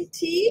green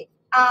tea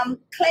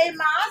clay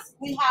mask.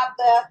 We have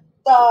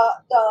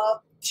the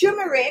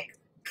turmeric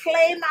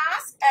clay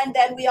mask, and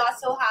then we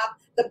also have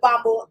the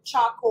bamboo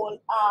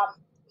charcoal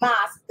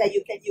mask that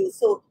you can use.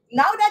 So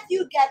now that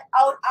you get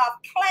out of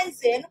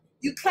cleansing,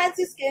 you cleanse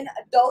the skin.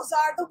 Those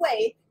are the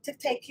way to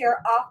take care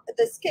of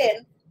the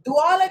skin. Do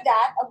all of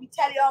that, and we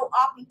tell you how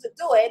often to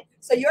do it.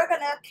 So you're going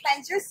to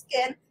cleanse your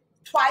skin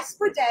twice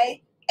per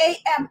day,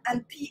 AM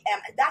and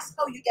PM, and that's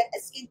how you get a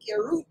skincare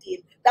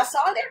routine. That's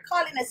all they're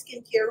calling a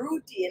skincare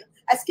routine.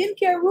 A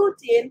skincare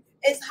routine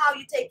is how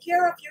you take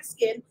care of your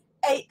skin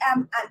AM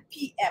and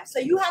PM. So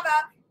you have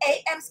a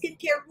AM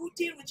skincare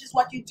routine, which is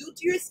what you do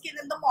to your skin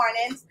in the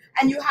mornings,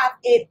 and you have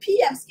a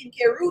PM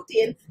skincare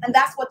routine, and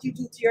that's what you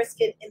do to your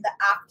skin in the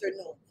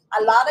afternoon.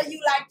 A lot of you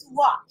like to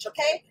watch,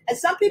 okay? And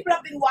some people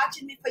have been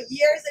watching me for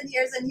years and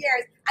years and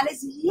years, and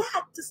it's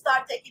yet to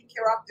start taking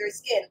care of their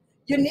skin.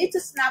 You need to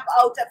snap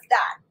out of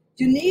that.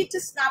 You need to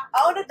snap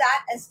out of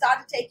that and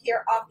start to take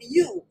care of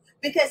you.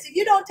 Because if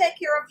you don't take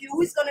care of you,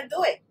 who's going to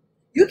do it?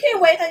 You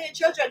can't wait on your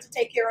children to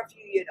take care of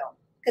you, you know.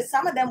 Because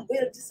some of them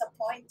will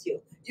disappoint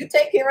you. You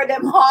take care of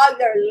them all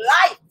their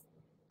life.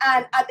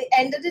 And at the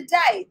end of the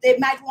day, they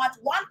might want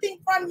one thing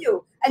from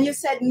you. And you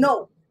said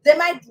no. They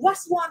might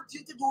just want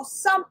you to do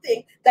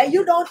something that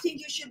you don't think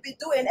you should be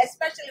doing,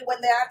 especially when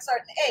they're at a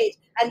certain age.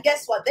 And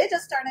guess what? They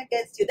just turn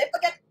against you. They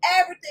forget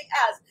everything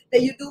else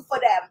that you do for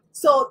them.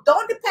 So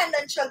don't depend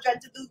on children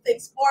to do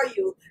things for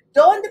you.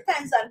 Don't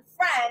depend on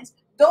friends.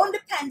 Don't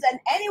depend on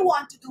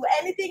anyone to do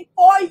anything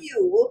for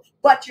you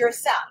but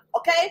yourself,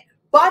 okay?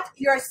 But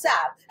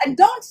yourself. And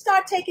don't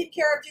start taking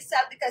care of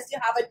yourself because you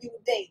have a due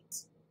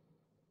date.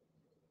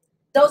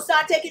 Don't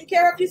start taking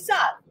care of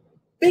yourself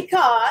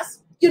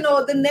because, you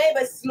know, the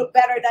neighbors look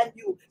better than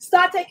you.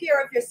 Start taking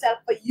care of yourself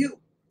for you.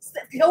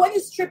 You know, when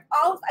you strip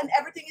off and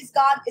everything is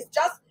gone, it's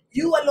just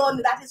you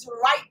alone that is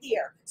right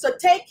here. So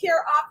take care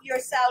of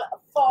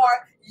yourself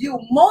for you.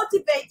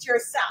 Motivate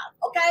yourself,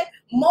 okay?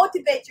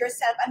 Motivate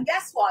yourself. And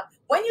guess what?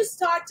 When you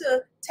start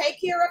to take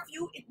care of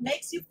you, it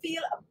makes you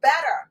feel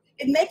better.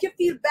 It makes you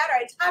feel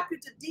better. It helps you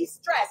to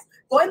de-stress.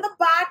 Go in the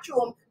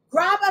bathroom,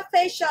 grab a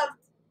facial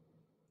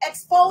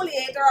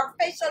exfoliator or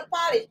facial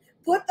polish,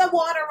 put the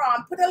water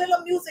on, put a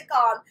little music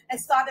on, and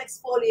start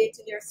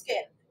exfoliating your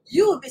skin.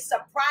 You will be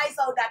surprised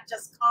how that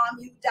just calm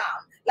you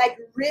down, like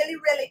really,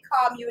 really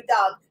calm you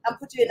down and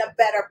put you in a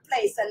better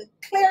place and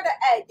clear the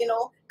egg, you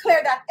know,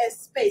 clear that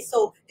space.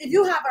 So if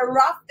you have a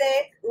rough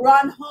day,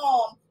 run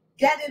home,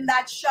 get in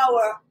that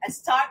shower and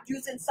start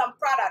using some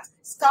products.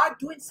 Start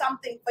doing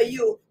something for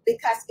you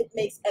because it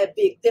makes a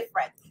big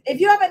difference. If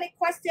you have any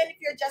question, if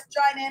you're just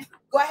joining,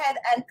 go ahead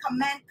and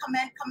comment.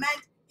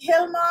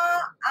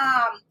 Hilma,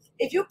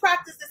 if you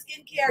practice the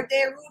skincare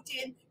day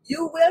routine,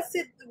 you will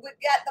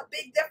get the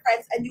big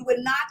difference and you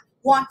will not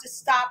want to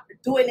stop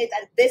doing it.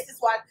 And this is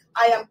what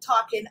I am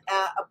talking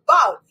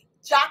about.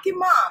 Jackie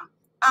Mom,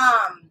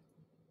 I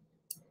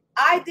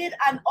did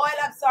an oil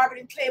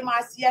absorbing clay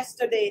mask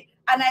yesterday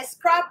and I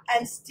scrub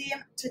and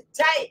steam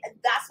today. And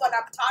that's what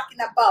I'm talking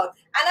about.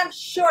 And I'm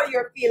sure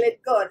you're feeling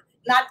good.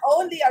 Not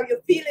only are you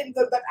feeling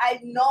good, but I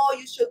know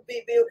you should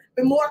be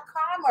more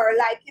calmer,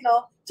 like, you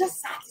know,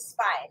 just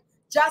satisfying.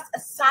 Just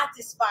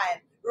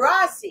satisfying.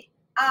 Rosie,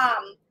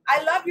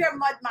 I love your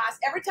mud mask.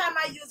 Every time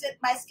I use it,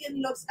 my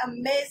skin looks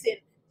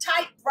amazing.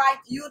 Tight, bright,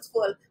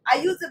 youthful.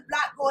 I use the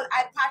black gold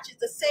eye patches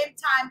the same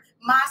time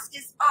mask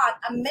is on.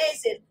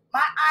 Amazing.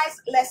 My eyes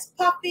less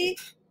puffy,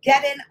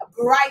 getting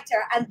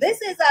brighter. And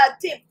this is a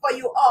tip for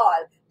you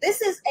all.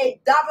 This is a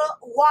double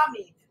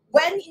whammy.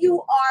 When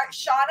you are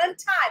short on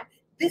time,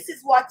 this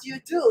is what you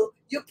do.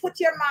 You put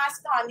your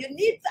mask on. You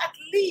need at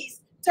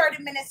least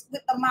 30 minutes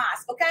with the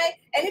mask, okay?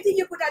 Anything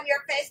you put on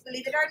your face,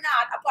 believe it or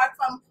not, apart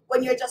from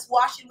when you're just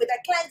washing with a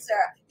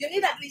cleanser, you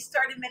need at least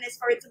 30 minutes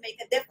for it to make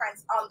a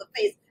difference on the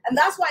face. And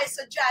that's why I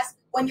suggest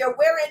when you're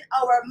wearing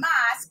our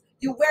mask,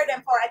 you wear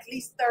them for at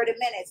least 30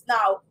 minutes.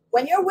 Now,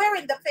 when you're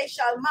wearing the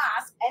facial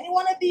mask, any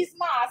one of these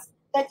masks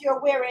that you're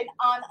wearing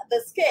on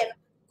the skin,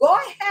 go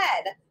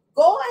ahead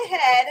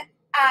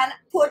and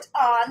put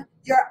on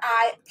your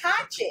eye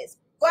patches.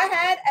 Go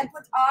ahead and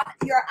put on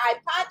your eye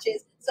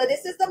patches. So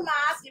this is the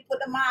mask. You put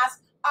the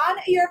mask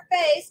on your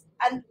face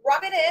and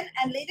rub it in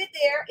and leave it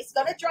there. It's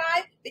going to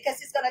dry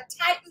because it's going to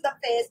tighten the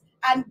face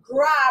and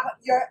grab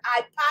your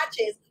eye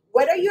patches.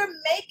 Whether you're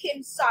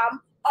making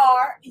some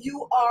or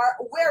you are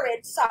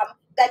wearing some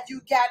that you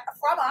get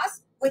from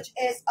us, which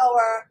is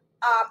our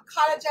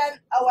collagen,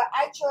 our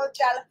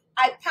gel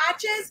eye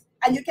patches,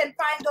 and you can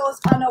find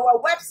those on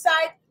our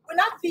website. We're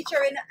not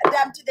featuring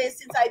them today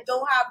since I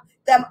don't have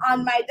them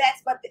on my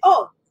desk, but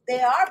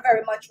they are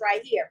very much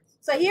right here.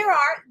 So here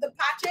are the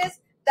patches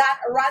that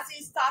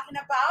Rosie is talking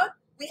about.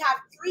 We have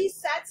 3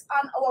 sets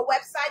on our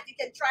website. You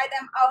can try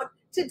them out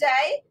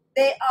today.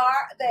 They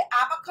are the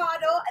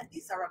avocado, and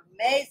these are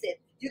amazing.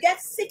 You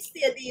get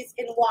 60 of these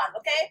in one,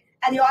 okay?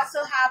 And you also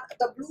have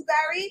the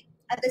blueberry,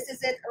 and this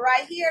is it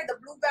right here, the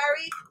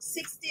blueberry.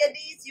 60 of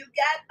these, you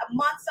get a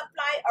month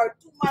supply or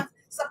 2 months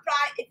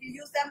supply if you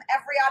use them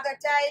every other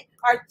day,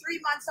 or 3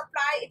 months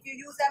supply if you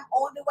use them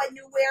only when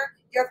you wear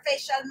your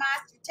facial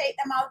mask. You take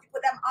them out, you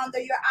put them under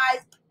your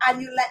eyes,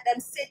 and you let them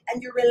sit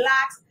and you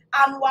relax,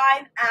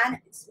 unwind, and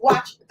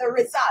watch the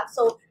results.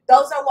 So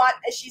those are what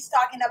she's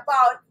talking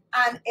about,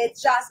 and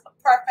it's just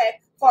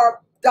perfect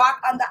for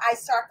dark under eye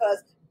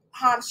circles,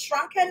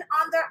 shrunken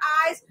under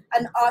eyes,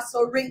 and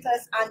also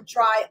wrinkles and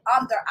dry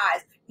under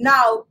eyes.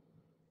 Now,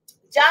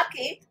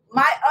 Jackie,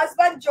 my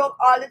husband joke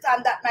all the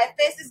time that my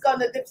face is going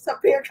to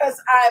disappear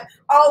because I'm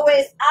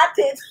always at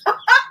it.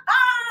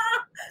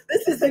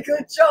 This is a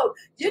good joke.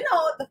 You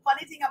know, the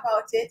funny thing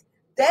about it,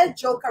 they'll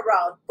joke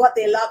around, but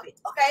they love it,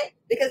 okay?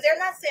 Because they're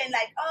not saying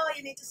like, oh,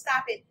 you need to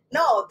stop it.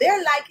 No,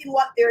 they're liking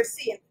what they're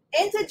seeing.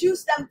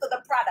 Introduce them to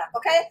the product,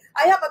 okay?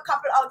 I have a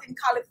couple out in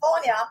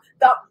California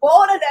that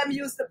both of them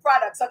use the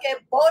products, okay?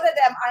 Both of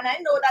them, and I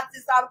know that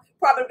there's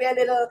probably a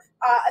little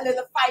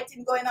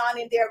fighting going on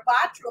in their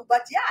bathroom,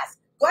 but yes,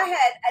 go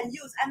ahead and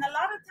use. And a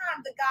lot of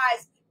times the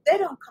guys, they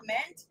don't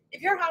comment.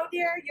 If you're out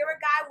there, you're a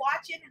guy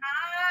watching,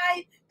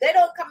 hi, they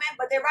don't comment,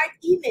 but they write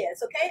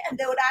emails, okay? And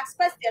they would ask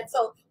questions.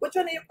 So which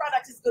one of your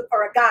products is good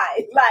for a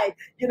guy? Like,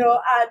 you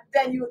know,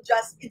 then you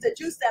just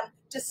introduce them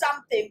to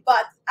something.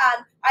 But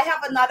I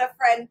have another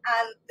friend,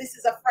 and this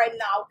is a friend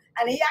now,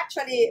 and he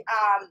actually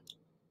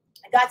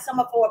got some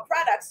of our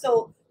products.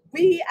 So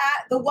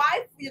the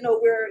wife, you know,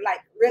 we're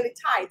like really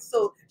tight.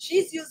 So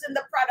she's using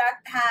the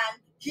product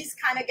and he's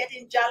kind of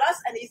getting jealous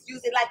and he's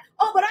using like,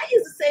 oh, but I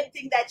use the same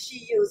thing that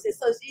she uses.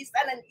 So she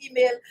sent an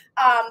email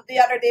the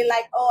other day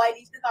like, oh, I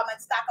need to come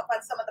and stack up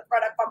on some of the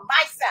product for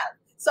myself.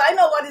 So I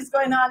know what is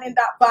going on in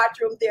that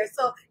bathroom there.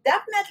 So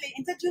definitely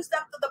introduce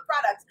them to the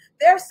products.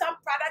 There are some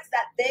products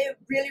that they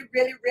really,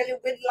 really, really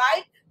would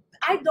like.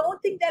 I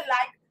don't think they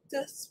like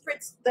to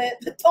spritz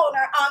the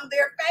toner on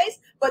their face,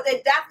 but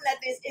they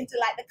definitely is into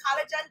like the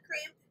collagen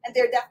cream, and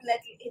they're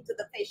definitely into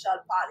the facial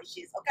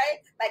polishes, okay?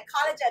 Like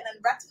collagen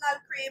and retinol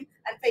cream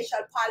and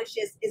facial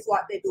polishes is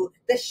what they do.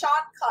 The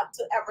shortcut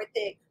to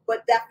everything,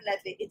 but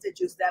definitely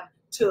introduce them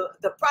to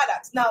the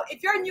products. Now,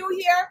 if you're new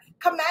here,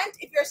 comment.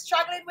 If you're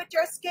struggling with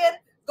your skin,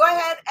 go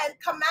ahead and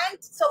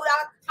comment. So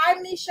that, hi,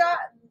 Nikisha.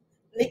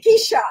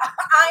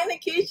 Hi,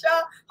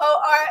 Nikisha. How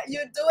are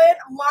you doing?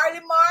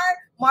 Marley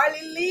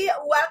Lee,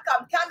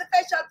 welcome. Can the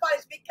facial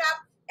polish be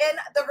kept in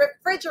the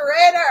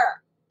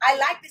refrigerator? I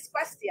like this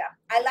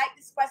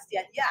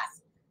question.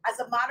 Yes. As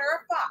a matter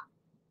of fact,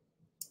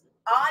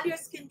 all your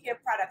skincare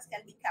products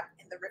can be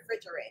kept in the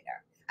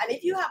refrigerator. And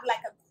if you have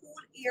like a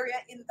cool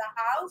area in the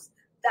house,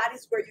 that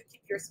is where you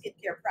keep your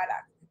skincare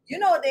products. You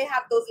know, they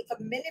have those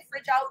little mini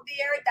fridge out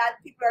there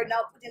that people are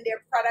now putting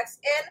their products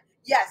in.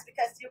 Yes,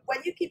 because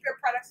when you keep your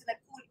products in a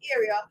cool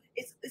area,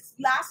 it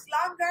lasts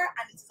longer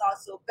and it's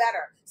also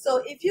better.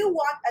 So if you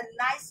want a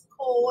nice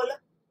cold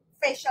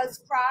facial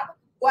scrub,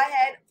 go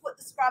ahead, put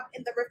the scrub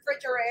in the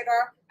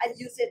refrigerator and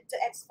use it to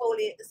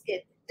exfoliate the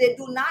skin. They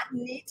do not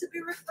need to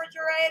be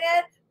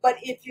refrigerated, but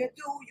if you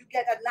do, you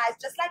get a nice,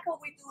 just like how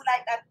we do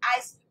like that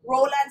ice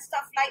roller and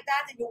stuff like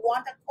that, and you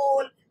want a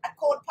cold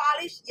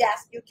polish,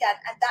 yes, you can.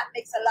 And that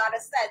makes a lot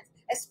of sense,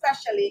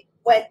 especially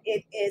when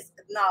it is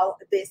now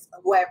this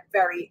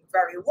very,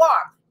 very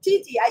warm.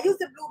 TT, I use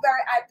the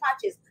blueberry eye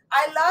patches.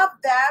 I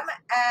love them,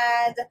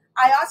 and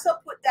I also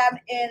put them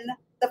in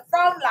the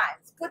frown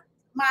lines.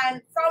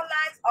 My frown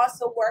lines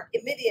also work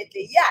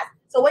immediately. Yes.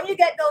 So when you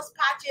get those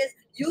patches,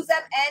 use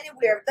them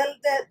anywhere. The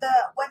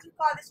what do you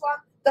call this one?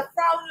 The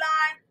frown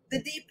line, the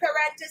deep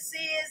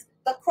parentheses,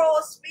 the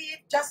crow's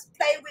feet. Just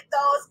play with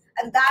those,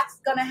 and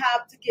that's gonna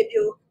have to give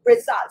you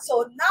results.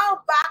 So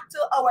now back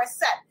to our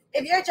set.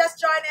 If you're just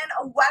joining,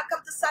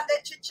 welcome to Sunday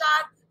Chit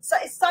Chat. So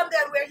it's Sunday,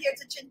 and we're here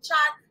to chit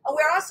chat, and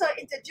we're also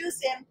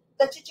introducing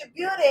the Chichi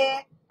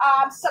Beauty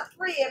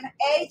Supreme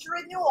Age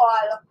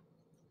Renewal.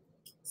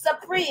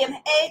 Supreme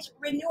Age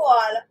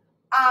Renewal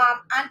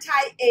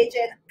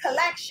Anti-Aging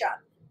Collection.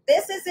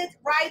 This is it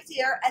right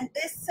here, and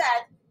this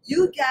set,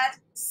 you get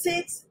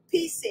 6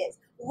 pieces.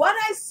 What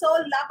I so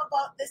love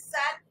about this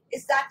set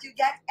is that you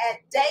get a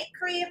day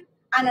cream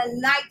and a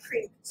night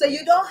cream. So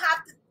you don't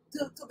have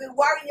to be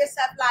worrying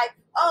yourself like,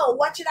 oh,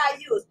 what should I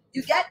use?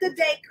 You get the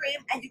day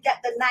cream and you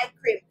get the night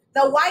cream.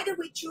 Now, why did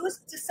we choose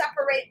to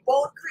separate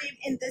both cream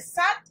in this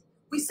set?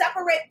 We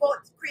separate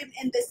both cream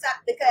in this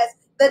set because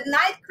the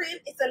night cream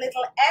is a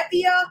little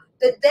heavier.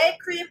 The day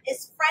cream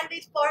is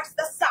friendly towards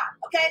the sun.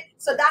 Okay,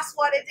 so that's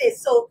what it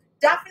is. So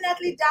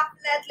definitely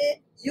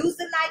use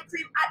the night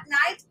cream at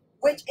night,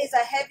 which is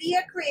a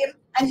heavier cream,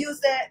 and use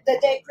the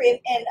day cream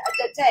in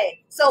the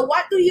day. So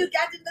what do you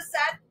get in the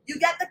set? You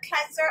get the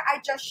cleanser I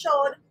just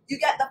showed. You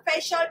get the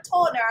facial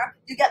toner.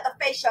 You get the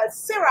facial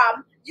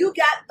serum. You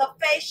get the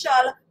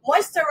facial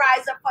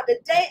moisturizer for the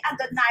day and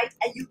the night,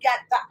 and you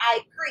get the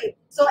eye cream.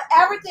 So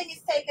everything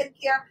is taken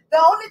care.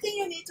 The only thing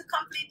you need to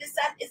complete the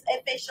set is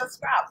a facial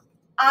scrub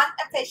and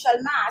a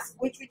facial mask,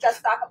 which we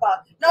just talked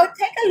about. Now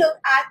take a look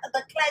at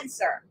the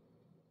cleanser.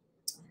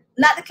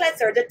 Not the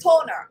cleanser, the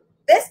toner.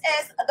 This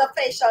is the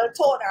facial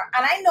toner.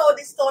 And I know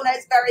this toner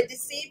is very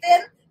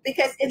deceiving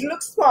because it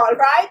looks small,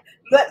 right?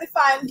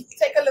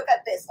 Take a look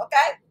at this,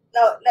 okay?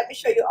 Now let me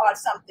show you all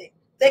something.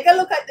 Take a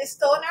look at this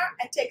toner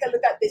and take a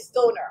look at this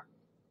toner.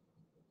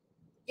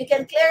 You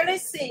can clearly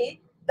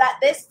see that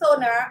this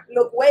toner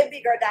looks way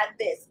bigger than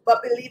this.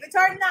 But believe it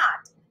or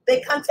not,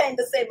 they contain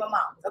the same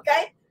amount,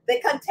 okay? They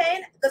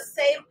contain the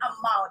same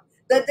amount.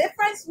 The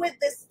difference with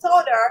this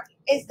toner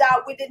is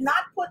that we did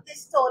not put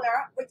this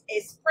toner with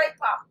a spray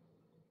pump.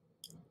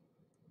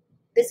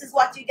 This is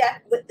what you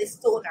get with this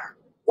toner.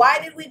 Why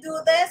did we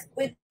do this?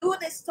 We do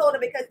this toner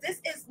because this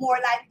is more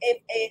like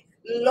a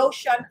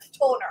lotion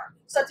toner.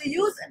 So to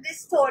use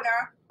this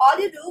toner, all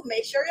you do,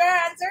 make sure your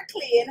hands are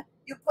clean.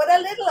 You put a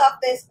little of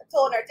this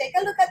toner. Take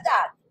a look at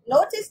that.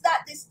 Notice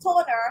that this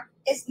toner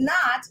is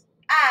not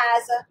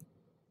as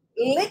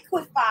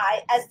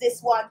liquefied as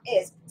this one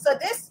is. So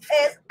this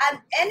is,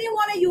 and any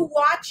one of you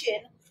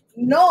watching,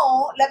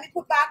 let me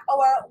put back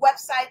our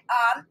website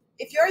on.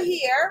 If you're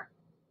here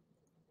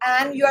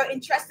and you're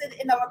interested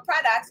in our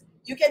products,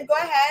 you can go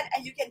ahead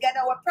and you can get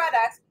our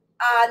products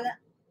on,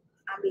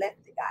 I'm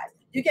lefty guys.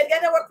 You can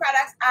get our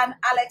products on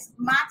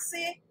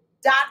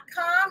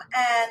alexmaxi.com,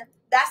 and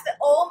that's the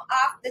home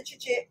of the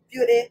Chichi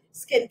Beauty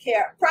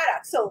skincare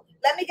product. So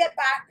let me get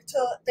back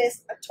to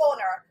this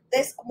toner.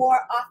 This more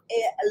of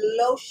a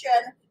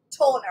lotion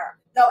toner.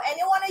 Now,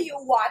 any one of you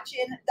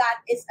watching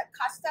that is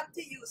accustomed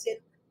to using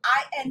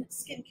high-end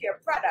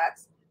skincare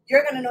products,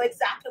 you're going to know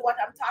exactly what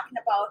I'm talking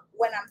about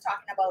when I'm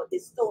talking about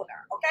this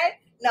toner, okay?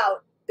 Now,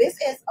 this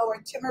is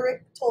our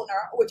turmeric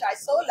toner, which I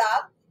so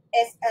love.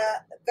 It's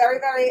a very,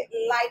 very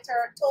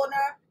lighter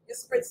toner. You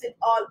spritz it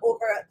all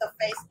over the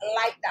face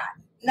like that.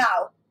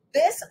 Now,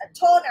 this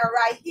toner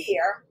right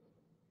here,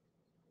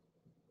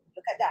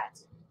 look at that.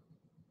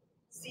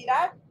 See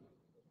that?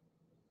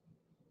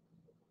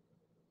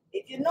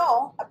 If you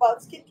know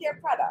about skincare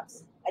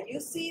products and you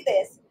see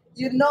this,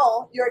 you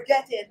know you're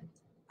getting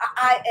an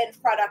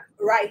high-end product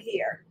right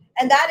here.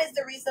 And that is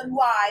the reason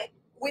why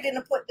we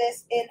didn't put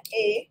this in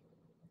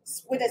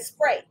with a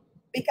spray,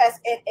 because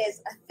it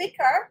is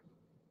thicker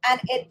and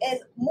it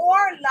is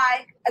more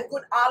like a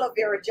good aloe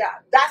vera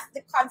gel. That's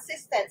the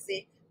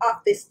consistency of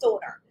this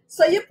toner.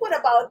 So you put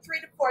about 3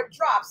 to 4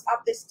 drops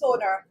of this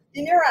toner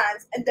in your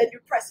hands, and then you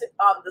press it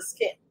on the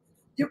skin.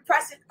 You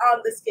press it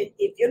on the skin.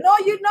 If you know,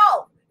 you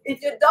know.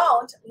 If you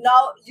don't,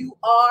 now you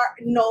are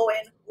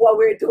knowing what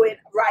we're doing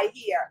right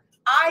here.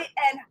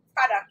 High-end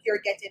product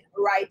you're getting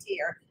right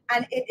here.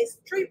 And it is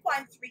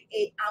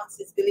 3.38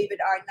 ounces, believe it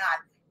or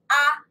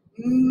not.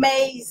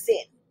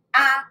 Amazing.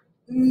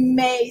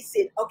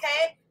 Amazing.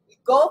 Okay?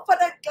 Go for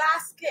the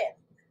glass skin.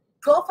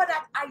 Go for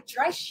that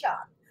hydration.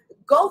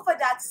 Go for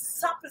that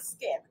supple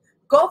skin.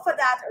 Go for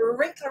that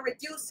wrinkle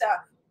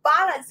reducer,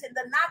 balancing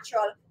the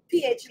natural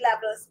pH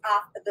levels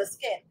of the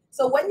skin.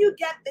 So when you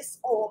get this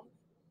home,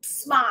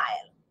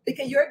 smile,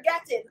 because you're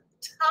getting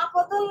top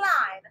of the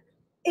line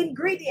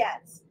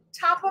ingredients,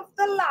 top of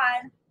the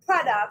line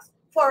products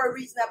for a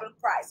reasonable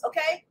price.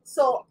 Okay,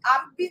 so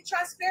I'm being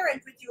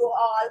transparent with you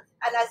all,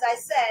 and as I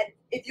said,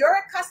 if you're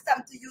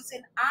accustomed to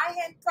using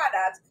high-end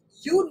products,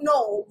 you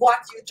know what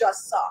you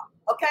just saw.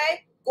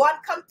 Okay, go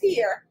and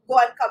compare. Go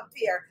and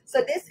compare.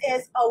 So this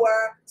is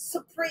our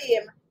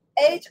Supreme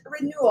Age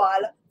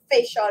Renewal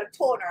Facial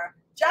Toner.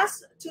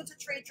 Just 2 to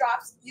 3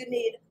 drops you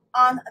need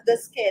on the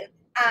skin,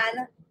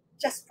 and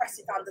just press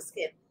it on the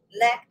skin,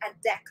 neck and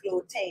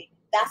décolleté.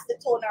 That's the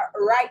toner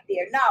right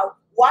there. Now,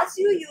 once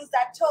you use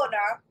that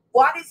toner,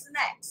 what is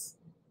next?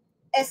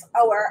 Is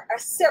our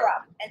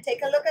serum. And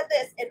take a look at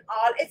this in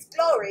all its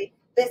glory.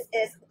 This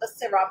is the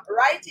serum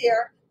right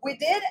here. We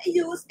did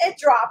use a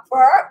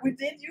dropper.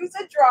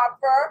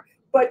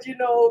 But you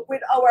know,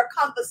 with our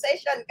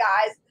conversation,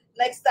 guys,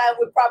 next time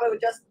we probably will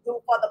just do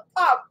for the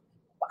pump.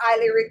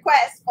 Highly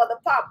request for the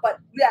pump. But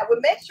yeah, we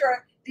make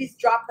sure these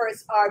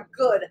droppers are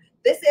good.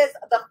 This is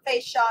the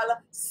facial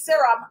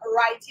serum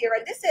right here,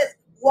 and this is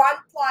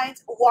 1.1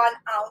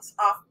 ounce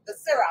of the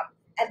serum.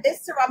 And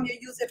this serum, you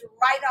use it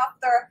right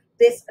after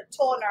this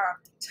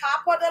toner.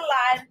 Top of the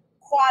line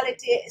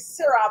quality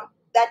serum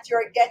that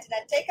you're getting.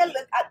 And take a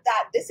look at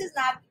that. This is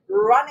not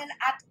running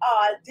at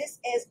all. This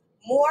is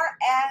more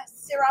a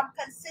serum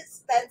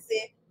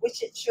consistency,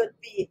 which it should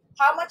be.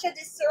 How much of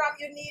this serum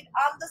you need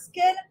on the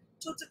skin?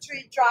 2 to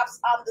 3 drops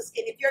on the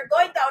skin. If you're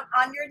going down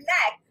on your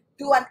neck,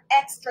 do an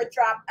extra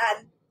drop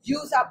and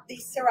use up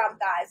these serum,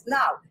 guys.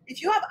 Now,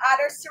 if you have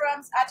other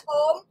serums at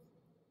home,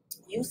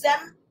 use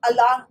them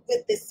along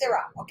with this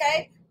serum,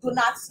 okay? Do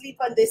not sleep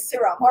on this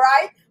serum, all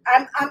right?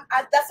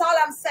 That's all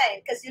I'm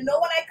saying, because you know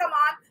when I come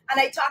on and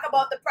I talk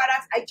about the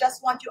products, I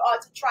just want you all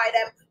to try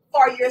them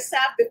for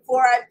yourself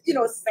before I,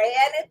 say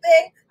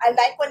anything. I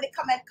like when they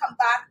come back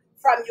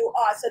from you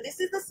all. So this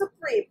is the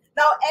Supreme.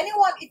 Now,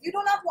 anyone, if you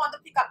do not want to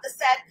pick up the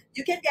set,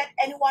 you can get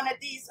any one of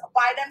these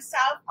by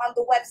themselves on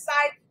the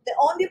website. The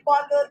only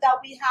bundle that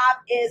we have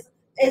is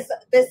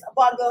this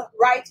bundle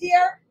right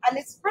here, and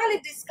it's really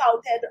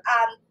discounted,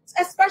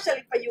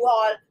 especially for you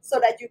all, so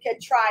that you can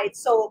try it.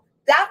 So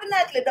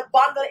definitely the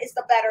bundle is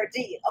the better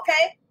deal,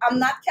 okay? I'm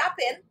not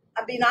capping.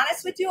 I'm being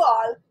honest with you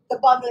all. The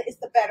bundle is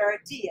the better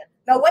deal.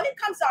 Now, when it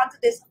comes down to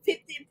this 15%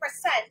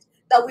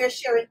 that we're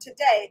sharing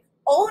today,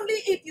 only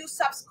if you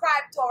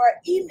subscribe to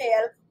our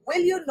email will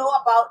you know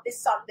about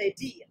this Sunday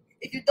deal.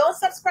 If you don't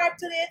subscribe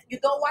to it, you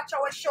don't watch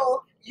our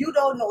show, you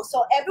don't know.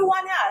 So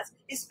everyone else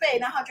is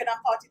paying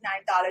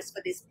 $149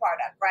 for this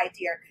product right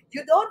here.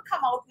 You don't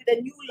come out with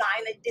a new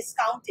line and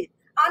discount it.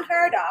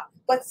 Unheard of.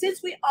 But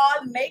since we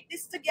all make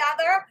this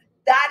together,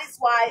 that is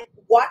why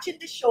watching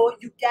the show,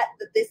 you get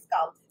the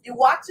discount. You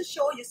watch the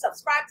show, you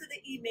subscribe to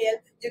the email,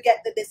 you get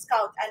the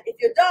discount. And if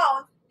you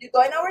don't, you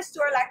go in our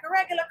store like a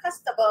regular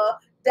customer,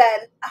 then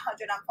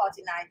 $149.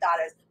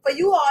 For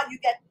you all, you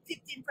get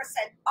 15%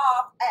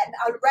 off and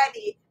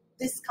already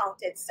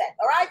discounted set.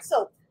 All right,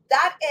 so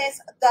that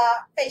is the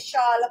facial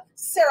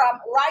serum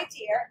right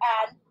here.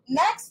 And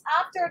next,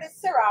 after the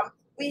serum,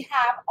 we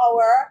have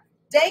our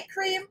day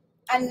cream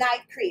and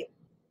night cream.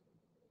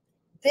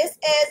 This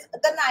is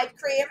the night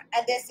cream,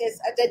 and this is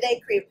the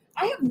day cream.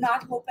 I have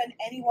not opened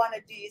any one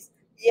of these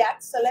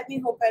yet, so let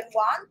me open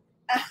one.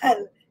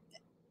 And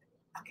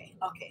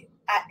okay.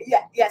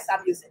 Yes,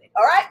 I'm using it.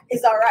 All right,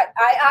 it's all right.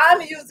 I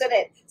am using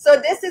it. So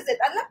this is it,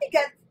 and let me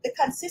get the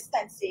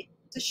consistency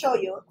to show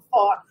you.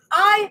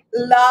 I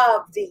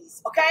love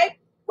these. Okay,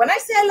 when I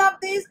say I love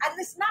these, and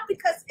it's not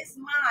because it's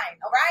mine.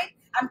 All right,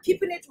 I'm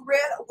keeping it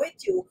real with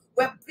you.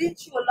 We've been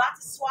through a lot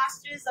of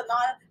swatches and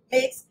all.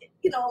 Makes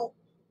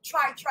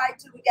try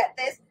to get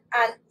this,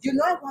 and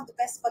I want the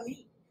best for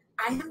me.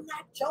 I am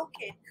not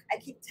joking. I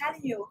keep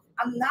telling you,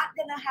 I'm not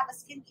gonna have a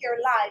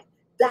skincare line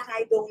that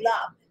I don't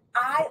love.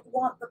 I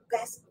want the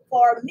best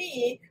for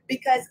me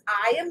because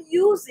I am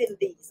using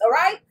these, all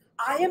right?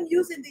 I am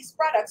using these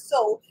products.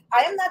 So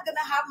I am not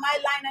gonna have my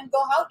line and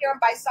go out there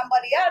and buy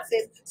somebody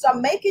else's. So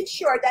I'm making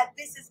sure that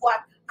this is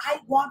what I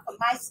want for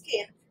my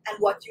skin and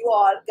what you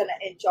all gonna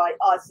enjoy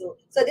also.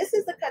 So this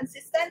is the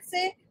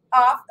consistency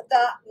of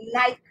the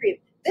night cream.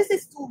 This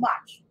is too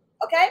much,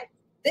 okay?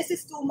 This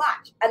is too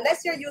much.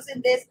 Unless you're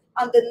using this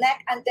on the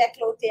neck and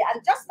décolleté.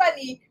 And just by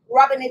me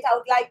rubbing it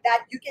out like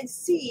that, you can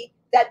see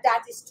that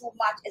that is too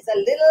much. It's a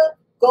little,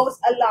 goes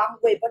a long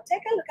way. But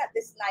take a look at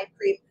this night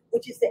cream,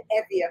 which is the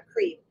heavier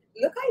cream.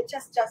 Look how it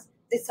just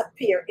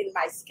disappear in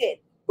my skin.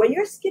 When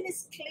your skin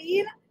is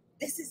clean,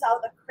 this is how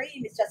the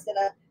cream is just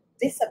gonna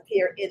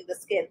disappear in the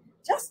skin.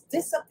 Just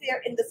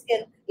disappear in the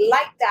skin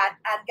like that.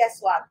 And guess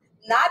what?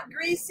 Not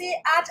greasy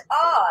at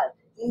all,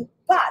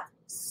 but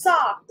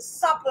soft,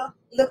 supple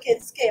looking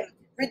skin.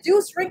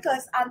 Reduce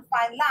wrinkles and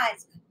fine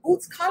lines.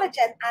 Boosts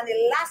collagen and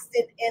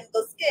elastin in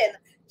the skin.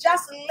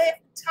 Just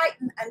lift,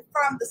 tighten, and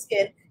firm the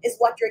skin is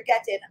what you're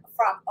getting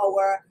from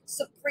our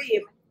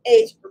Supreme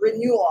Age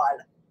Renewal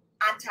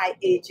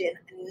Anti-Aging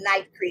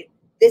Night Cream.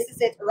 This is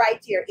it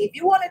right here. If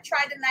you want to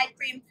try the night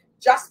cream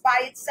just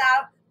by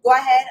itself, go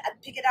ahead and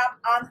pick it up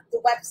on the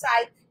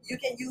website. You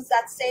can use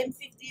that same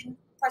 15%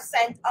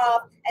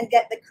 off and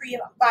get the cream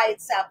by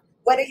itself.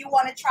 Whether you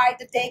want to try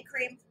the day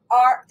cream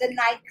or the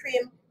night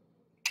cream,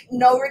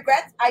 no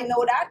regrets. I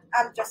know that.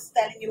 I'm just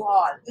telling you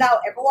all. Now,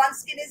 everyone's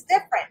skin is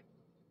different.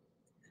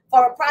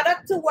 For a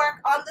product to work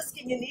on the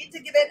skin, you need to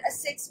give it a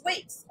 6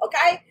 weeks,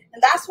 okay?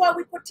 And that's why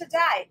we put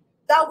today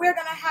that we're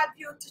going to help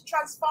you to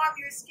transform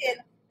your skin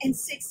in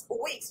 6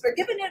 weeks. We're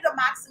giving you the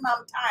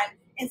maximum time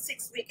in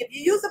 6 weeks. If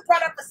you use the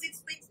product for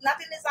 6 weeks,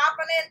 nothing is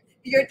happening.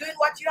 You're doing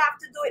what you have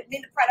to do. It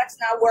means the product's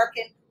not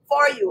working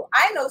for you.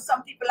 I know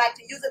some people like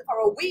to use it for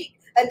a week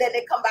and then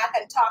they come back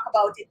and talk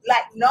about it.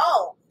 Like,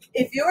 no.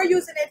 If you're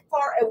using it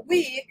for a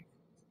week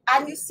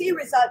and you see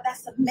results,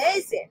 that's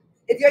amazing.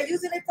 If you're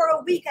using it for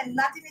a week and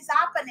nothing is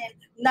happening,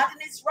 nothing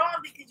is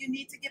wrong because you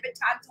need to give it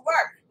time to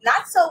work.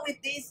 Not so with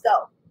these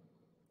though.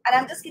 And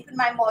I'm just keeping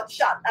my mouth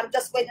shut. I'm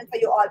just waiting for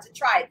you all to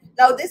try it.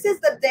 Now, this is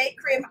the day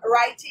cream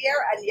right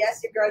here. And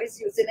yes, your girl is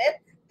using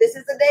it. This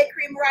is the day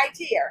cream right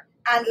here.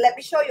 And let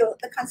me show you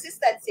the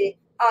consistency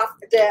of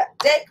the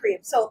day cream.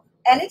 So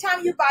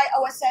anytime you buy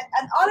our set,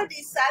 and all of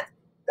these sets,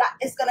 that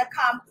is going to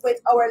come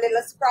with our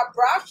little scrub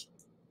brush.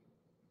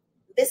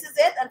 This is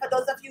it. And for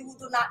those of you who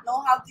do not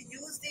know how to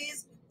use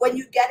these, when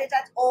you get it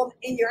at home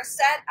in your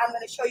set, I'm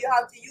going to show you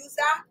how to use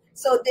them.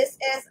 So this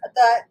is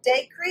the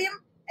day cream.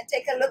 And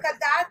take a look at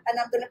that. And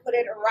I'm going to put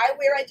it right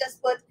where I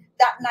just put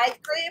that night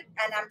cream.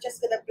 And I'm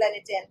just going to blend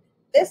it in.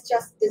 This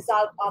just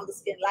dissolves on the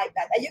skin like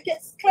that. And you can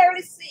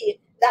clearly see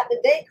that the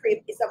day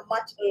cream is a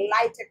much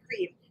lighter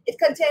cream. It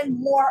contains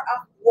more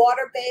of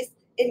water-based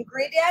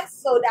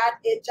ingredients so that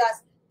it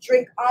just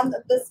drink on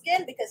the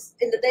skin, because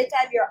in the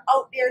daytime you're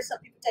out there. Some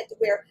people tend to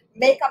wear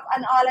makeup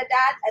and all of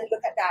that. And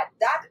look at that.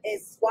 That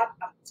is what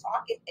I'm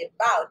talking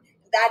about.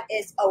 That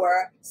is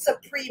our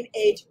Supreme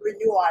Age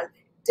Renewal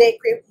Day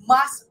Cream.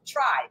 Must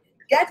try.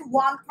 Get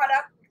one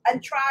product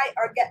and try,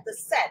 or get the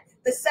set.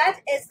 The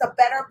set is the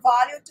better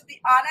value, to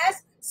be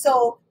honest.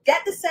 So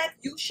get the set,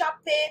 use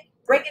Shampoo,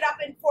 break it up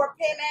in 4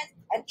 payments,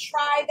 and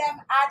try them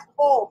at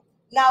home.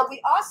 Now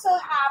we also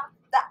have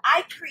the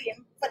eye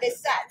cream for this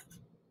set.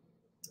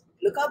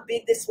 Look how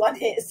big this one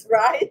is,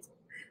 right?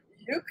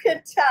 You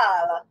can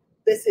tell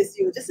this is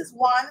you. This is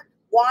 1.1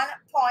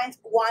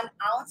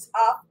 ounce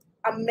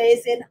of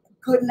amazing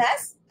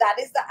goodness. That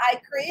is the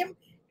eye cream.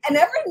 And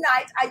every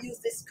night I use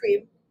this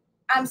cream,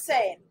 I'm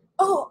saying,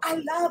 oh, I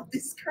love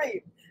this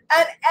cream.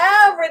 And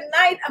every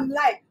night I'm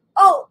like,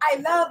 oh, I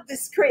love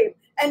this cream.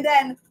 And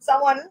then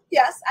someone,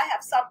 yes, I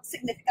have some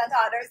significant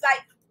others,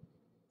 like,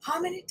 how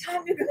many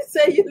times you're going to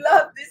say you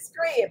love this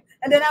cream?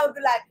 And then I would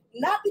be like,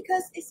 not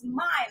because it's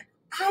mine.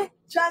 I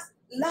just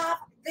love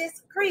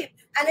this cream.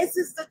 And this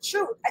is the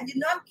truth. And you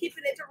know I'm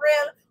keeping it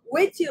real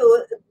with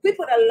you. We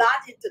put a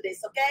lot into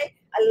this, okay?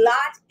 A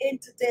lot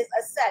into this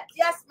set.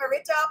 Yes,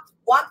 Marita,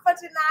 $149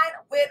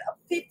 with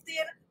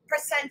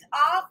 15%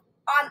 off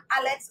on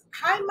Alex.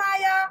 Hi,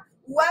 Maya.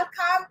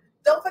 Welcome.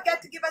 Don't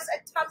forget to give us a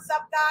thumbs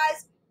up,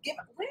 guys.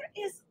 Where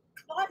is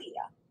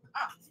Claudia?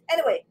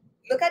 Anyway,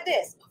 look at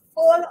this.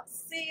 Full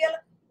seal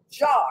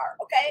jar,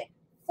 okay?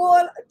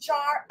 Full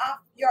jar of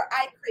your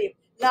eye cream.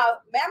 Now,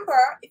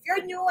 remember, if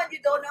you're new and you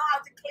don't know how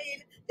to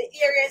clean the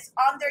areas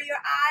under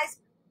your eyes,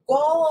 go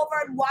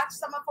over and watch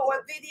some of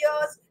our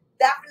videos.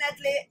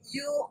 Definitely,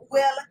 you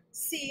will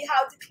see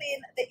how to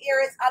clean the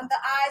areas under the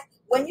eyes.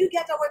 When you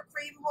get our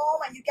cream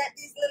home and you get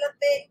these little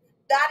things,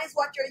 that is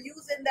what you're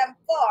using them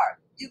for.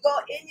 You go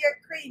in your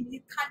cream,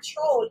 you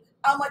control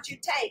how much you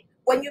take.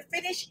 When you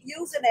finish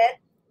using it,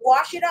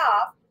 wash it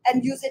off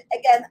and use it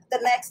again the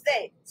next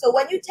day. So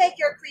when you take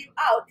your cream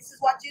out, this is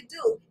what you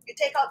do. You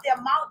take out the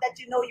amount that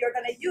you know you're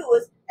going to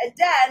use, and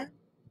then,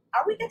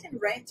 are we getting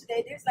rain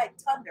today? There's like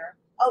thunder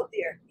out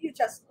there. You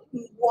just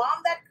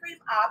warm that cream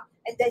up,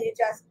 and then you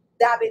just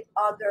dab it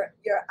under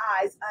your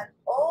eyes, and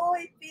oh,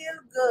 it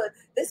feels good.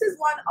 This is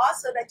one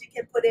also that you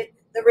can put in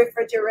the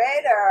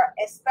refrigerator,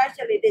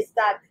 especially this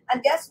time.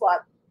 And guess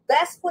what?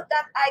 Best put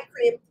that eye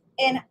cream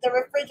in the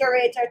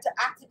refrigerator to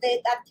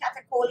activate that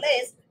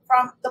catecholase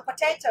from the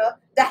potato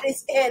that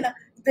is in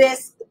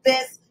this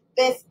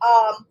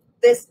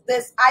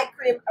eye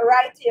cream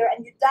right here,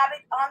 and you dab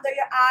it under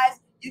your eyes.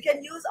 You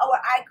can use our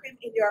eye cream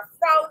in your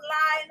frown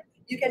line.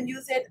 You can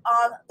use it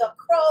on the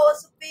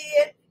crow's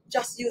feet.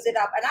 Just use it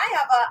up. And I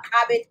have a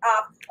habit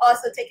of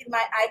also taking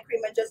my eye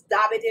cream and just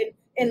dab it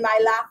in my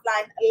laugh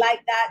line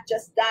like that.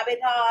 Just dab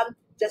it on.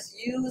 Just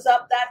use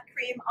up that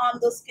cream on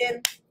the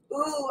skin.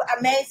 Ooh,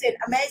 amazing,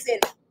 amazing.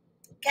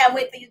 Can't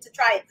wait for you to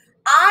try it.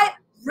 I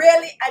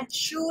really and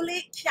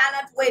truly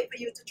cannot wait for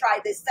you to try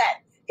this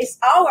set. It's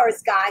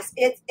ours, guys.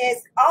 It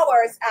is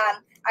ours.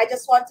 And I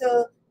just want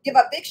to give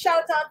a big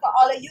shout out for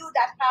all of you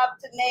that have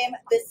to name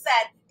this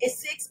set. It's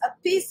 6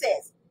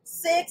 pieces.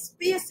 6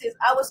 pieces.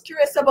 I was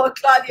curious about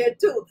Claudia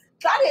too.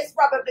 Claudia is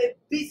probably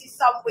busy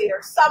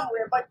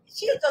somewhere, but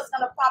she's just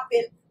gonna pop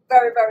in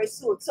very, very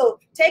soon. So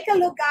take a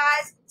look,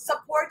 guys.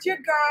 Support your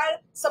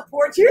girl,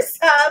 support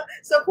yourself,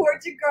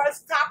 support your girl.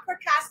 Stop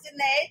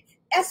procrastinate,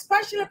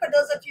 especially for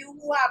those of you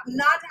who have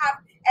not have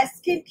a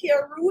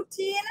skincare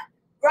routine.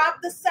 Grab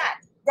the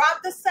set.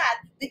 Grab the set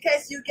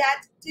because you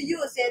get to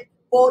use it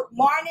both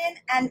morning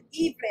and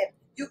evening.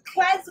 You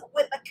cleanse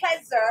with the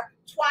cleanser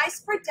twice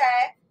per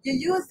day. You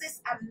use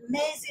this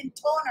amazing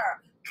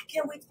toner. I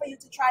can't wait for you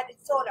to try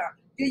this toner.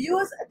 You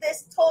use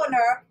this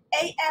toner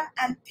AM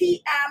and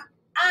PM,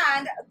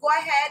 and go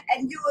ahead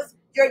and use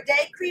your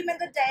day cream in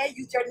the day,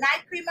 use your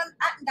night cream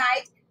at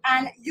night,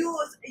 and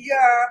use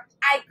your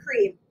eye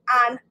cream,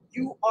 and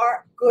you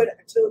are good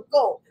to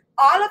go.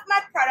 All of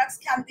my products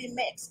can be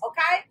mixed,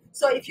 okay?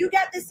 So if you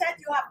get this set,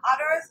 you have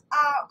other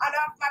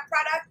of my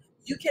products,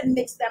 you can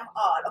mix them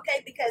all,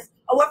 okay? Because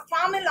our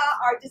formula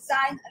are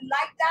designed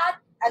like that,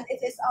 and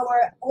it is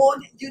our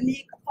own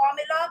unique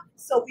formula.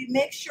 So we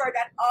make sure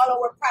that all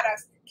our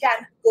products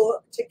can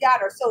go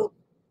together. So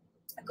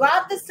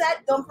grab the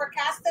set, don't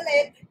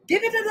procrastinate,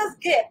 give it as a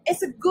gift.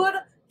 It's a good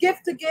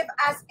gift to give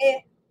as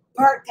a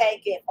birthday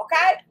gift,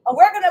 okay? And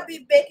we're gonna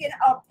be making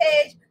a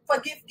page for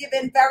gift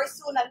giving very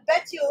soon, and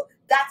bet you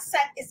that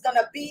set is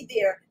gonna be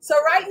there. So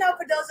right now,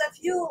 for those of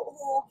you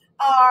who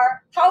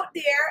are out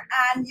there,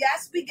 and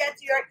yes, we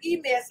get your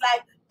emails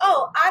like,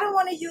 oh, I don't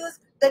want to use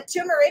the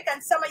turmeric,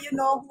 and some of you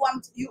know who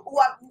I'm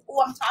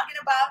talking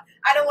about.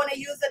 I don't want to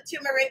use the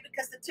turmeric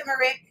because the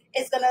turmeric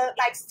is gonna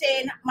like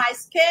stain my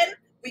skin.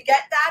 We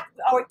get that.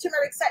 Our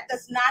turmeric set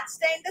does not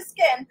stain the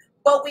skin,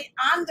 but we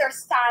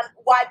understand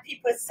why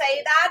people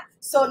say that.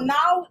 So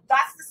now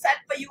that's the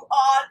set for you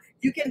all.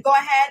 You can go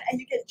ahead and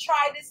you can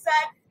try this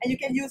set, and you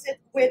can use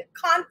it with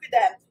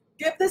confidence.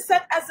 Give the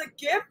set as a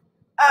gift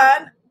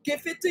and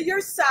give it to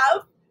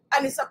yourself,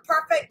 and it's a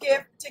perfect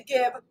gift to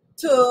give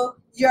to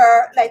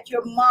your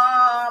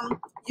mom,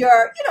 you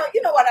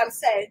know what I'm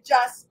saying.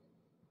 Just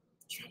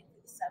try it for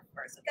yourself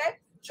first, okay?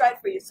 Try it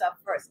for yourself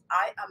first.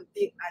 I am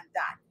big on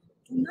that.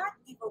 Do not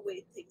give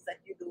away things that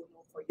you don't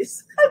know for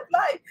yourself.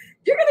 Like,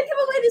 you're gonna give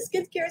away the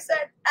skincare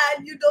set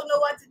and you don't know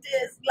what it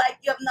is, like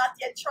you have not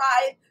yet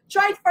tried.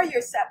 Try it for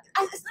yourself.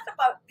 It's not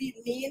about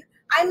being mean.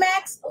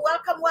 IMAX,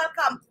 welcome,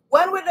 welcome.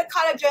 When will the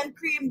collagen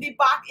cream be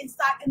back in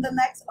stock in the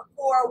next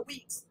 4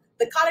 weeks?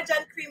 The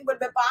collagen cream will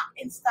be back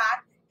in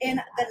stock in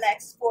the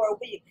next 4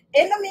 weeks.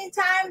 In the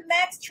meantime,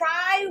 next,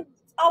 try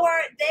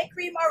our day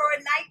cream or our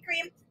night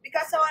cream,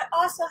 because I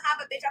also have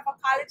a bit of a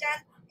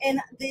collagen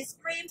in this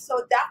cream.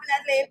 So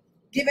definitely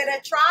give it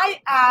a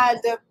try.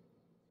 And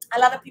a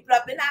lot of people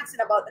have been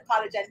asking about the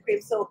collagen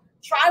cream. So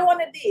try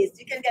one of these.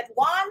 You can get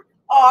one,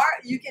 or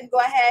you can go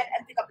ahead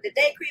and pick up the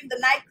day cream, the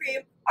night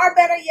cream, or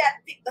better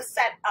yet, pick the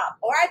set up.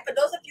 All right. For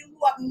those of you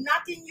who have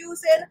not been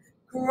using,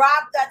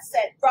 grab that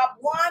set. Grab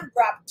one,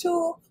 grab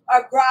two,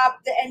 or grab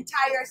the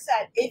entire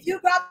set. If you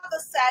grab the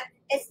set,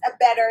 it's a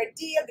better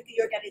deal because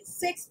you're getting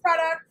 6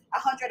 products,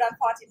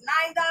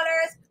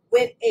 $149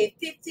 with a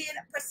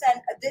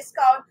 15%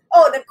 discount.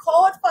 Oh, the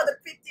code for the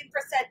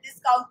 15%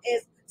 discount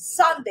is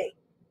Sunday.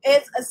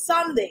 It's a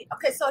Sunday.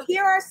 Okay, so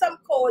here are some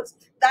codes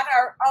that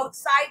are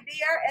outside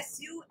there.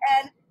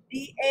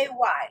 SUNDAY.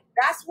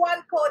 That's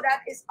one code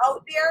that is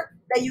out there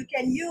that you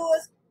can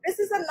use. This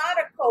is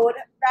another code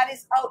that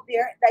is out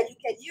there that you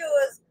can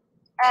use,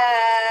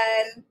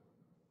 and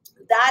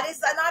that is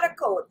another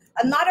code.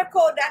 Another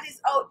code that is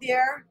out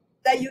there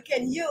that you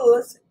can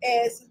use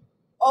is,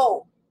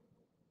 oh,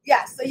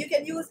 yeah, so you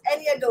can use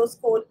any of those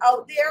codes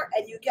out there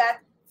and you get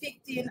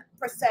 15%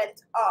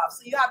 off.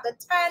 So you have the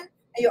 10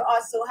 and you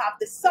also have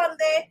the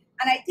Sunday,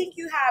 and I think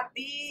you have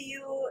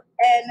BUNDLE.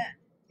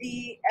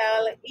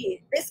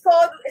 This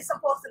code is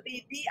supposed to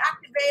be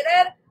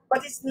deactivated,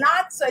 but it's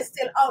not, so it's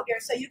still out there.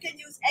 So you can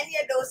use any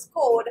of those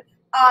codes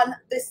on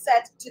this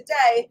set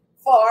today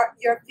for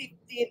your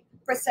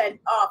 15%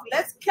 off.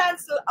 Let's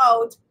cancel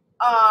out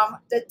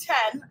the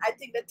 10. I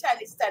think the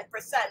 10 is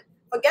 10%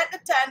 Forget the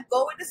 10,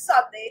 go with the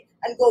Sunday,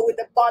 and go with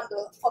the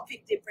bundle for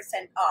 50%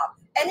 off.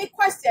 Any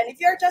question? If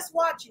you're just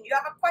watching, you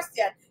have a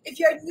question. If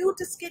you're new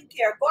to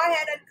skincare, go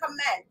ahead and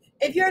comment.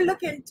 If you're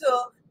looking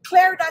to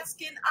clear that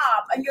skin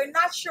up and you're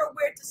not sure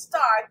where to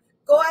start,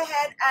 go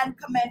ahead and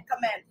comment.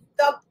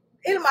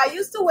 Ilma, I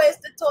used to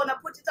waste the toner,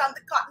 put it on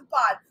the cotton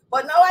pad,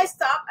 but now I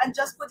stop and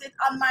just put it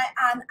on my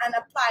hand and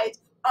apply it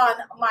on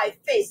my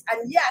face.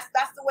 And yes,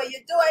 that's the way you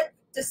do it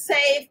to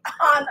save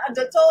on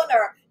the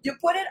toner. You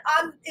put it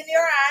on in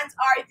your hands,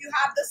 or if you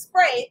have the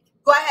spray,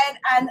 go ahead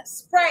and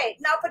spray.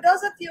 Now, for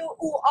those of you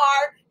who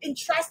are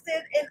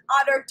interested in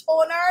other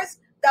toners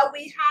that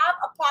we have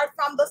apart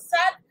from the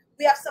set,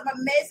 we have some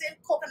amazing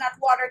coconut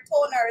water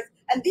toners,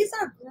 and these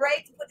are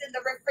great to put in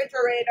the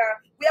refrigerator.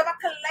 We have a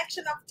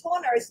collection of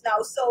toners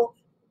now, so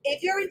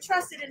if you're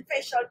interested in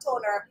facial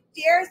toner,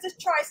 here's the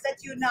choice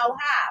that you now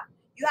have.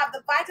 You have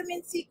the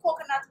vitamin C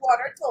coconut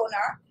water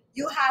toner,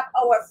 you have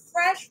our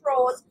fresh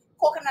rose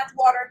coconut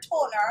water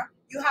toner,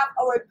 you have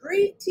our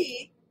green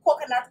tea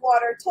coconut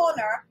water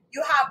toner,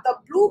 you have the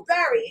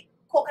blueberry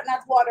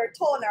coconut water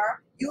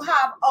toner, you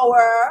have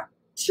our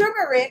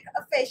turmeric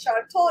facial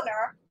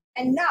toner,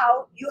 and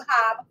now you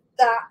have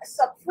the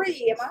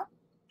Supreme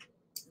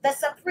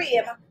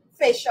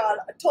facial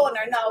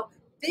toner. Now,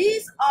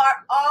 these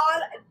are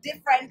all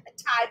different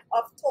type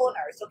of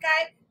toners,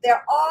 okay?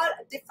 They're all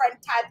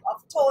different type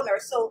of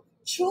toners. So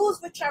choose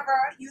whichever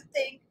you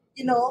think,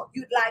 you know,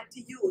 you'd like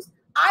to use.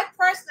 I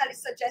personally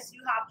suggest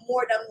you have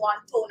more than one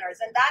toners,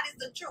 and that is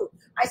the truth.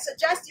 I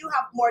suggest you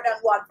have more than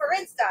one. For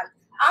instance,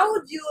 I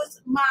would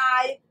use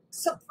my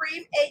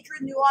Supreme Age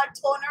Renewal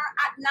toner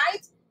at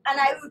night, and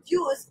I would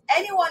use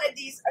any one of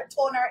these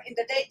toner in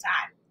the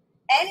daytime.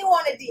 Any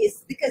one of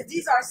these, because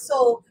these are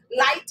so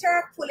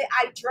lighter, fully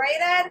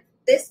hydrated.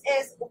 This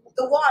is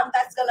the one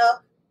that's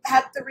gonna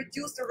help to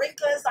reduce the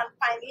wrinkles and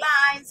fine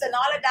lines and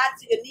all of that.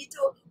 So you need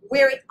to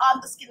wear it on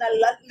the skin a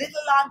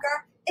little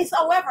longer. It's,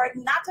 however,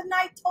 not a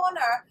night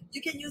toner.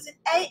 You can use it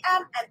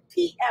AM and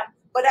PM.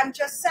 But I'm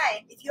just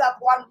saying, if you have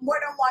more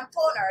than one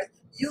toner,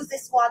 use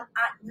this one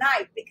at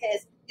night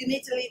because you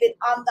need to leave it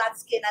on that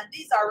skin. And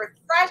these are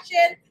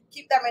refreshing.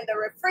 Keep them in the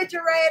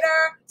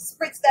refrigerator.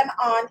 Spritz them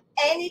on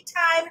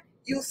anytime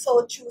you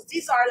so choose.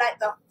 These are like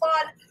the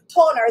fun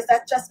toners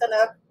that's just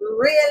gonna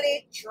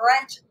really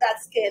drench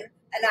that skin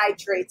and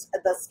hydrate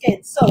the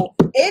skin. So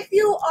if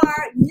you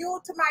are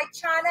new to my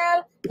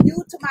channel,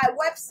 new to my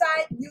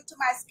website, new to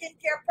my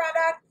skincare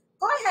product,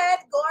 go ahead,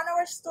 go on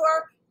our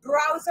store,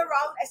 browse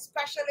around,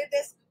 especially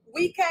this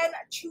weekend,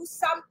 choose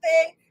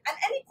something, and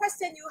any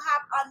question you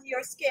have on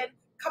your skin,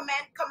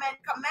 comment,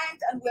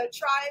 and we'll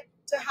try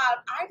to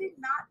have. I did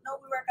not know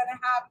we were gonna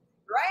have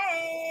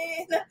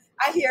rain.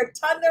 I hear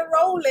thunder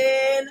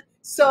rolling.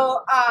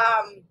 So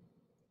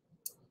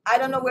I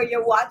don't know where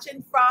you're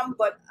watching from,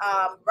 but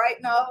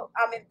right now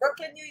I'm in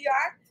Brooklyn, New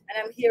York,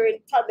 and I'm hearing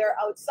thunder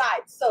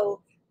outside.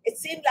 So it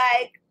seemed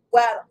like,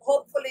 well,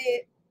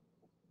 hopefully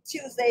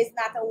Tuesday is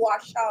not a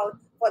washout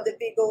for the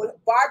big old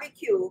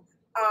barbecue.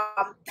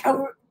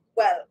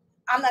 Well,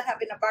 I'm not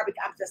having a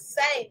barbecue. I'm just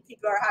saying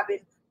people are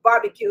having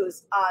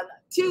barbecues on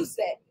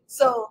Tuesday.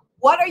 So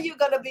what are you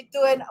going to be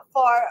doing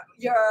for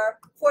your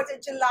 4th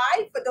of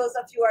July? For those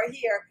of you who are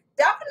here,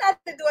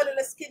 definitely do a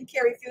little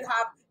skincare if you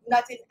have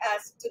nothing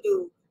else to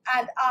do.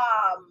 And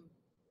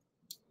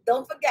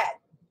don't forget,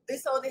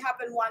 this only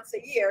happens once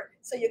a year,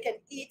 so you can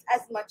eat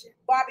as much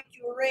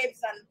barbecue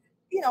ribs and,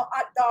 you know,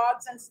 hot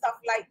dogs and stuff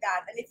like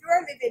that. And if you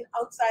are living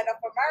outside of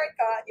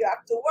America, you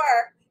have to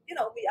work, you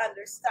know, we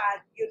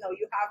understand, you know,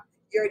 you have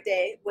your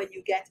day when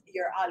you get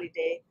your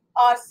holiday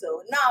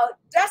also. Now,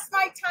 that's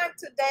my time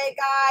today,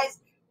 guys.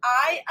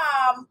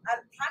 I'm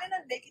planning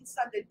on making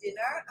Sunday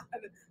dinner. I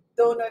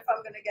don't know if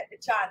I'm going to get the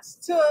chance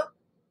to.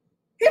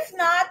 If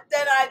not,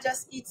 then I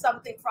just eat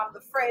something from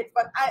the fridge.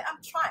 But I'm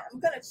trying. I'm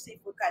going to see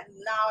if we can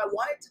now. I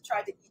wanted to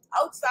try to eat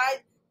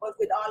outside, but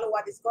with all of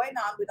what is going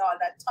on, with all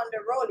that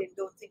thunder rolling,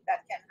 don't think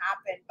that can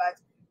happen. But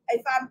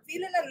if I'm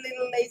feeling a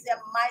little lazy, I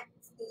might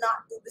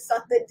not do the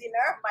Sunday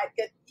dinner, might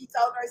eat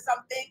out or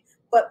something.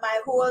 But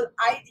my whole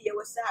idea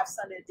was to have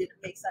Sunday dinner,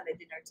 make Sunday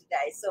dinner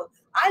today. So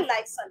I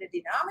like Sunday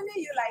dinner. How many of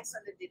you like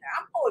Sunday dinner?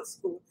 I'm old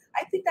school.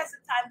 I think that's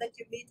the time that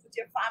you meet with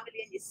your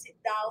family and you sit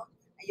down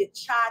and you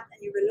chat and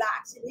you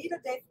relax. You need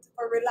a day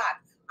for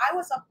relax. I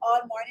was up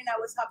all morning. I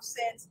was up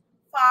since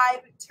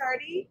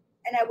 5:30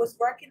 and I was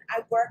working.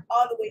 I worked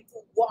all the way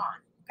to 1,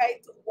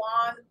 okay, to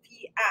 1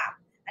 p.m.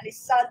 And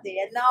it's Sunday.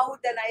 And now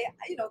then I,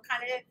 you know,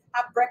 kind of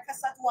have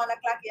breakfast at 1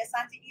 o'clock. Yes,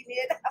 Auntie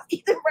Enid, I've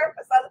eaten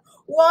breakfast at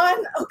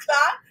 1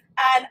 o'clock.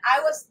 And I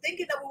was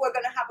thinking that we were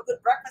going to have a good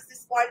breakfast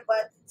this morning,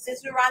 but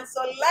since we ran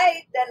so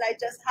late, then I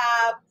just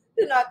have,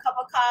 you know, a cup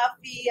of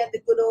coffee and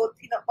the good old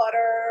peanut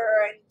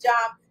butter and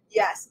jam.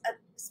 Yes, and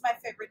it's my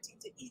favorite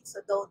thing to eat, so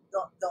don't.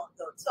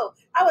 So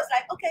I was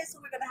like, okay, so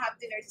we're going to have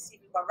dinner this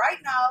evening. But right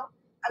now,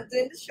 I'm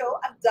doing the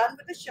show. I'm done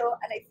with the show,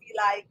 and I feel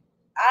like,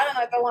 I don't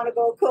know if I want to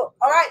go cook.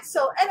 All right,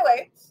 so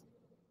anyway,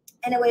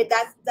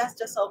 that's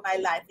just how my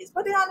life is.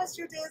 But the honest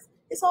truth is,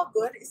 it's all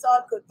good.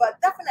 But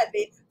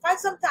definitely find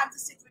some time to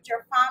sit with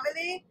your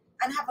family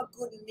and have a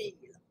good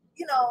meal.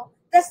 you know,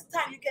 that's the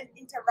time you can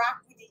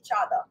interact with each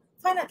other.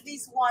 Find at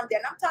least one day,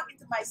 and I'm talking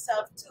to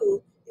myself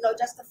too, you know,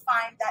 just to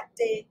find that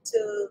day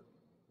to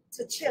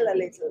chill a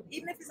little,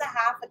 even if it's a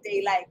half a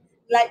day.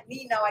 Like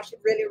me now, I should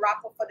really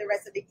wrap up for the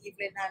rest of the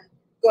evening and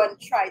go and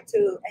try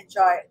to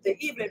enjoy the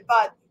evening.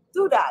 But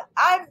do that.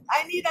 I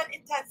need an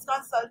intense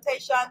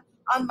consultation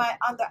on my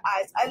under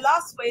eyes. I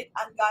lost weight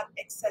and got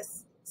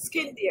excess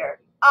skin there.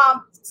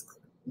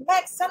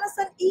 Next, send us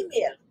an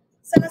email.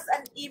 Send us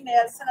an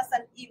email. Send us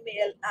an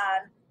email,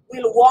 and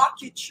we'll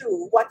walk you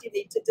through what you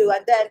need to do.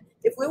 And then,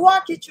 if we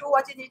walk you through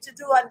what you need to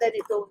do, and then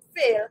it don't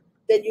fail,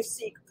 then you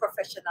seek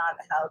professional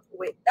help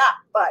with that.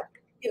 But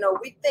you know,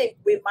 we think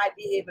we might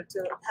be able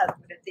to help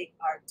with a thing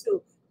or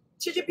two.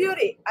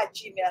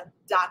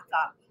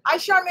 chichibeauty@gmail.com. Hi,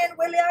 Charmaine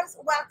Williams.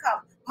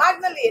 Welcome.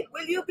 Magdalene,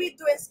 will you be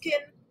doing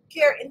skin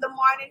care in the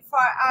morning for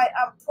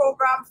a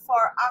program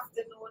for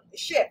afternoon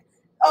shift?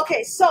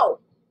 Okay, so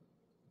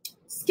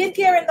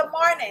skincare in the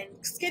morning.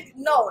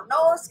 No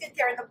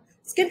skincare in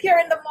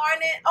the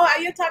morning. Oh, are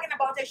you talking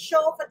about a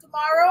show for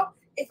tomorrow?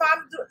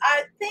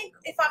 I think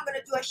if I'm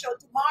gonna do a show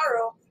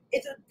tomorrow,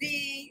 it would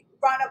be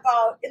run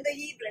about in the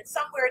evening,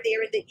 somewhere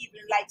there in the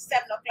evening, like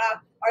 7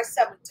 o'clock or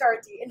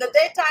 7:30. In the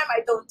daytime,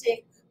 I don't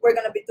think we're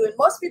gonna be doing.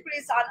 Most people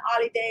is on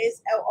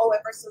holidays,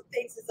 however, so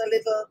things is a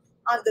little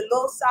on the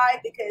low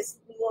side because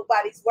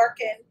nobody's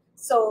working.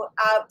 So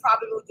I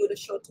probably will do the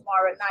show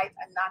tomorrow night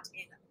and not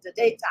in the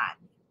daytime.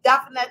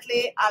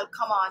 Definitely, I'll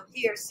come on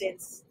here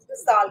since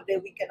it's the holiday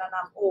weekend and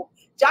I'm home.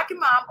 Jackie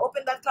Mom,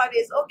 open that cloud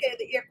is okay.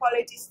 The air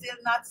quality is still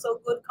not so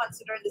good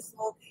considering the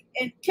smoke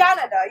in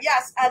Canada.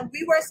 Yes, and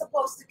we were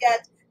supposed to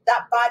get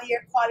that bad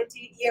air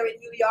quality here in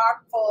New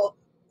York for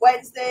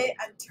Wednesday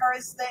and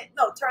Thursday.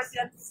 No, Thursday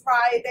and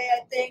Friday,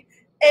 I think.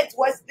 It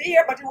was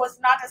there, but it was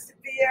not as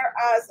severe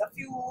as a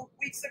few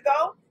weeks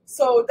ago.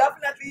 So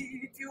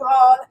definitely, if you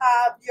all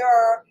have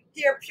your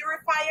air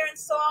purifier and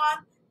so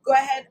on, go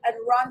ahead and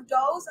run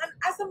those. And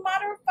as a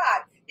matter of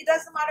fact, it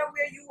doesn't matter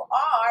where you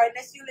are,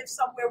 unless you live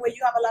somewhere where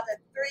you have a lot of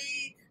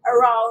tree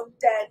around,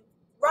 then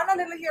run a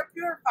little air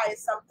purifier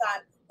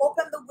sometime.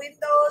 Open the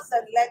windows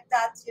and let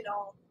that,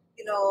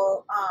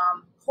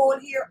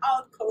 hold here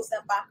out, close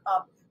them back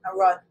up, and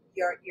run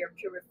your air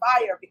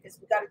purifier, because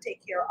we got to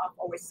take care of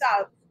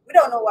ourselves. We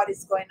don't know what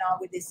is going on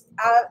with this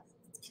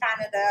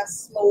Canada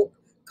smoke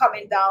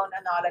coming down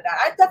and all of that.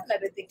 I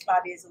definitely think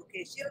Claudia is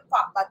okay. She'll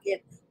pop back in,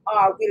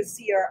 or we'll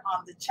see her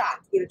on the chat.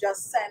 We'll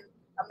just send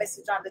a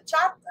message on the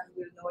chat and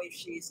we'll know if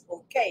she's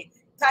okay.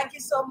 Thank you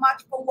so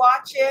much for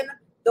watching.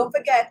 Don't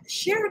forget,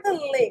 share the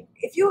link.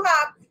 If you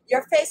have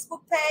your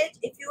Facebook page,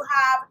 if you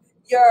have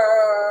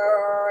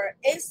your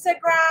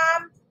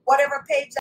Instagram, whatever page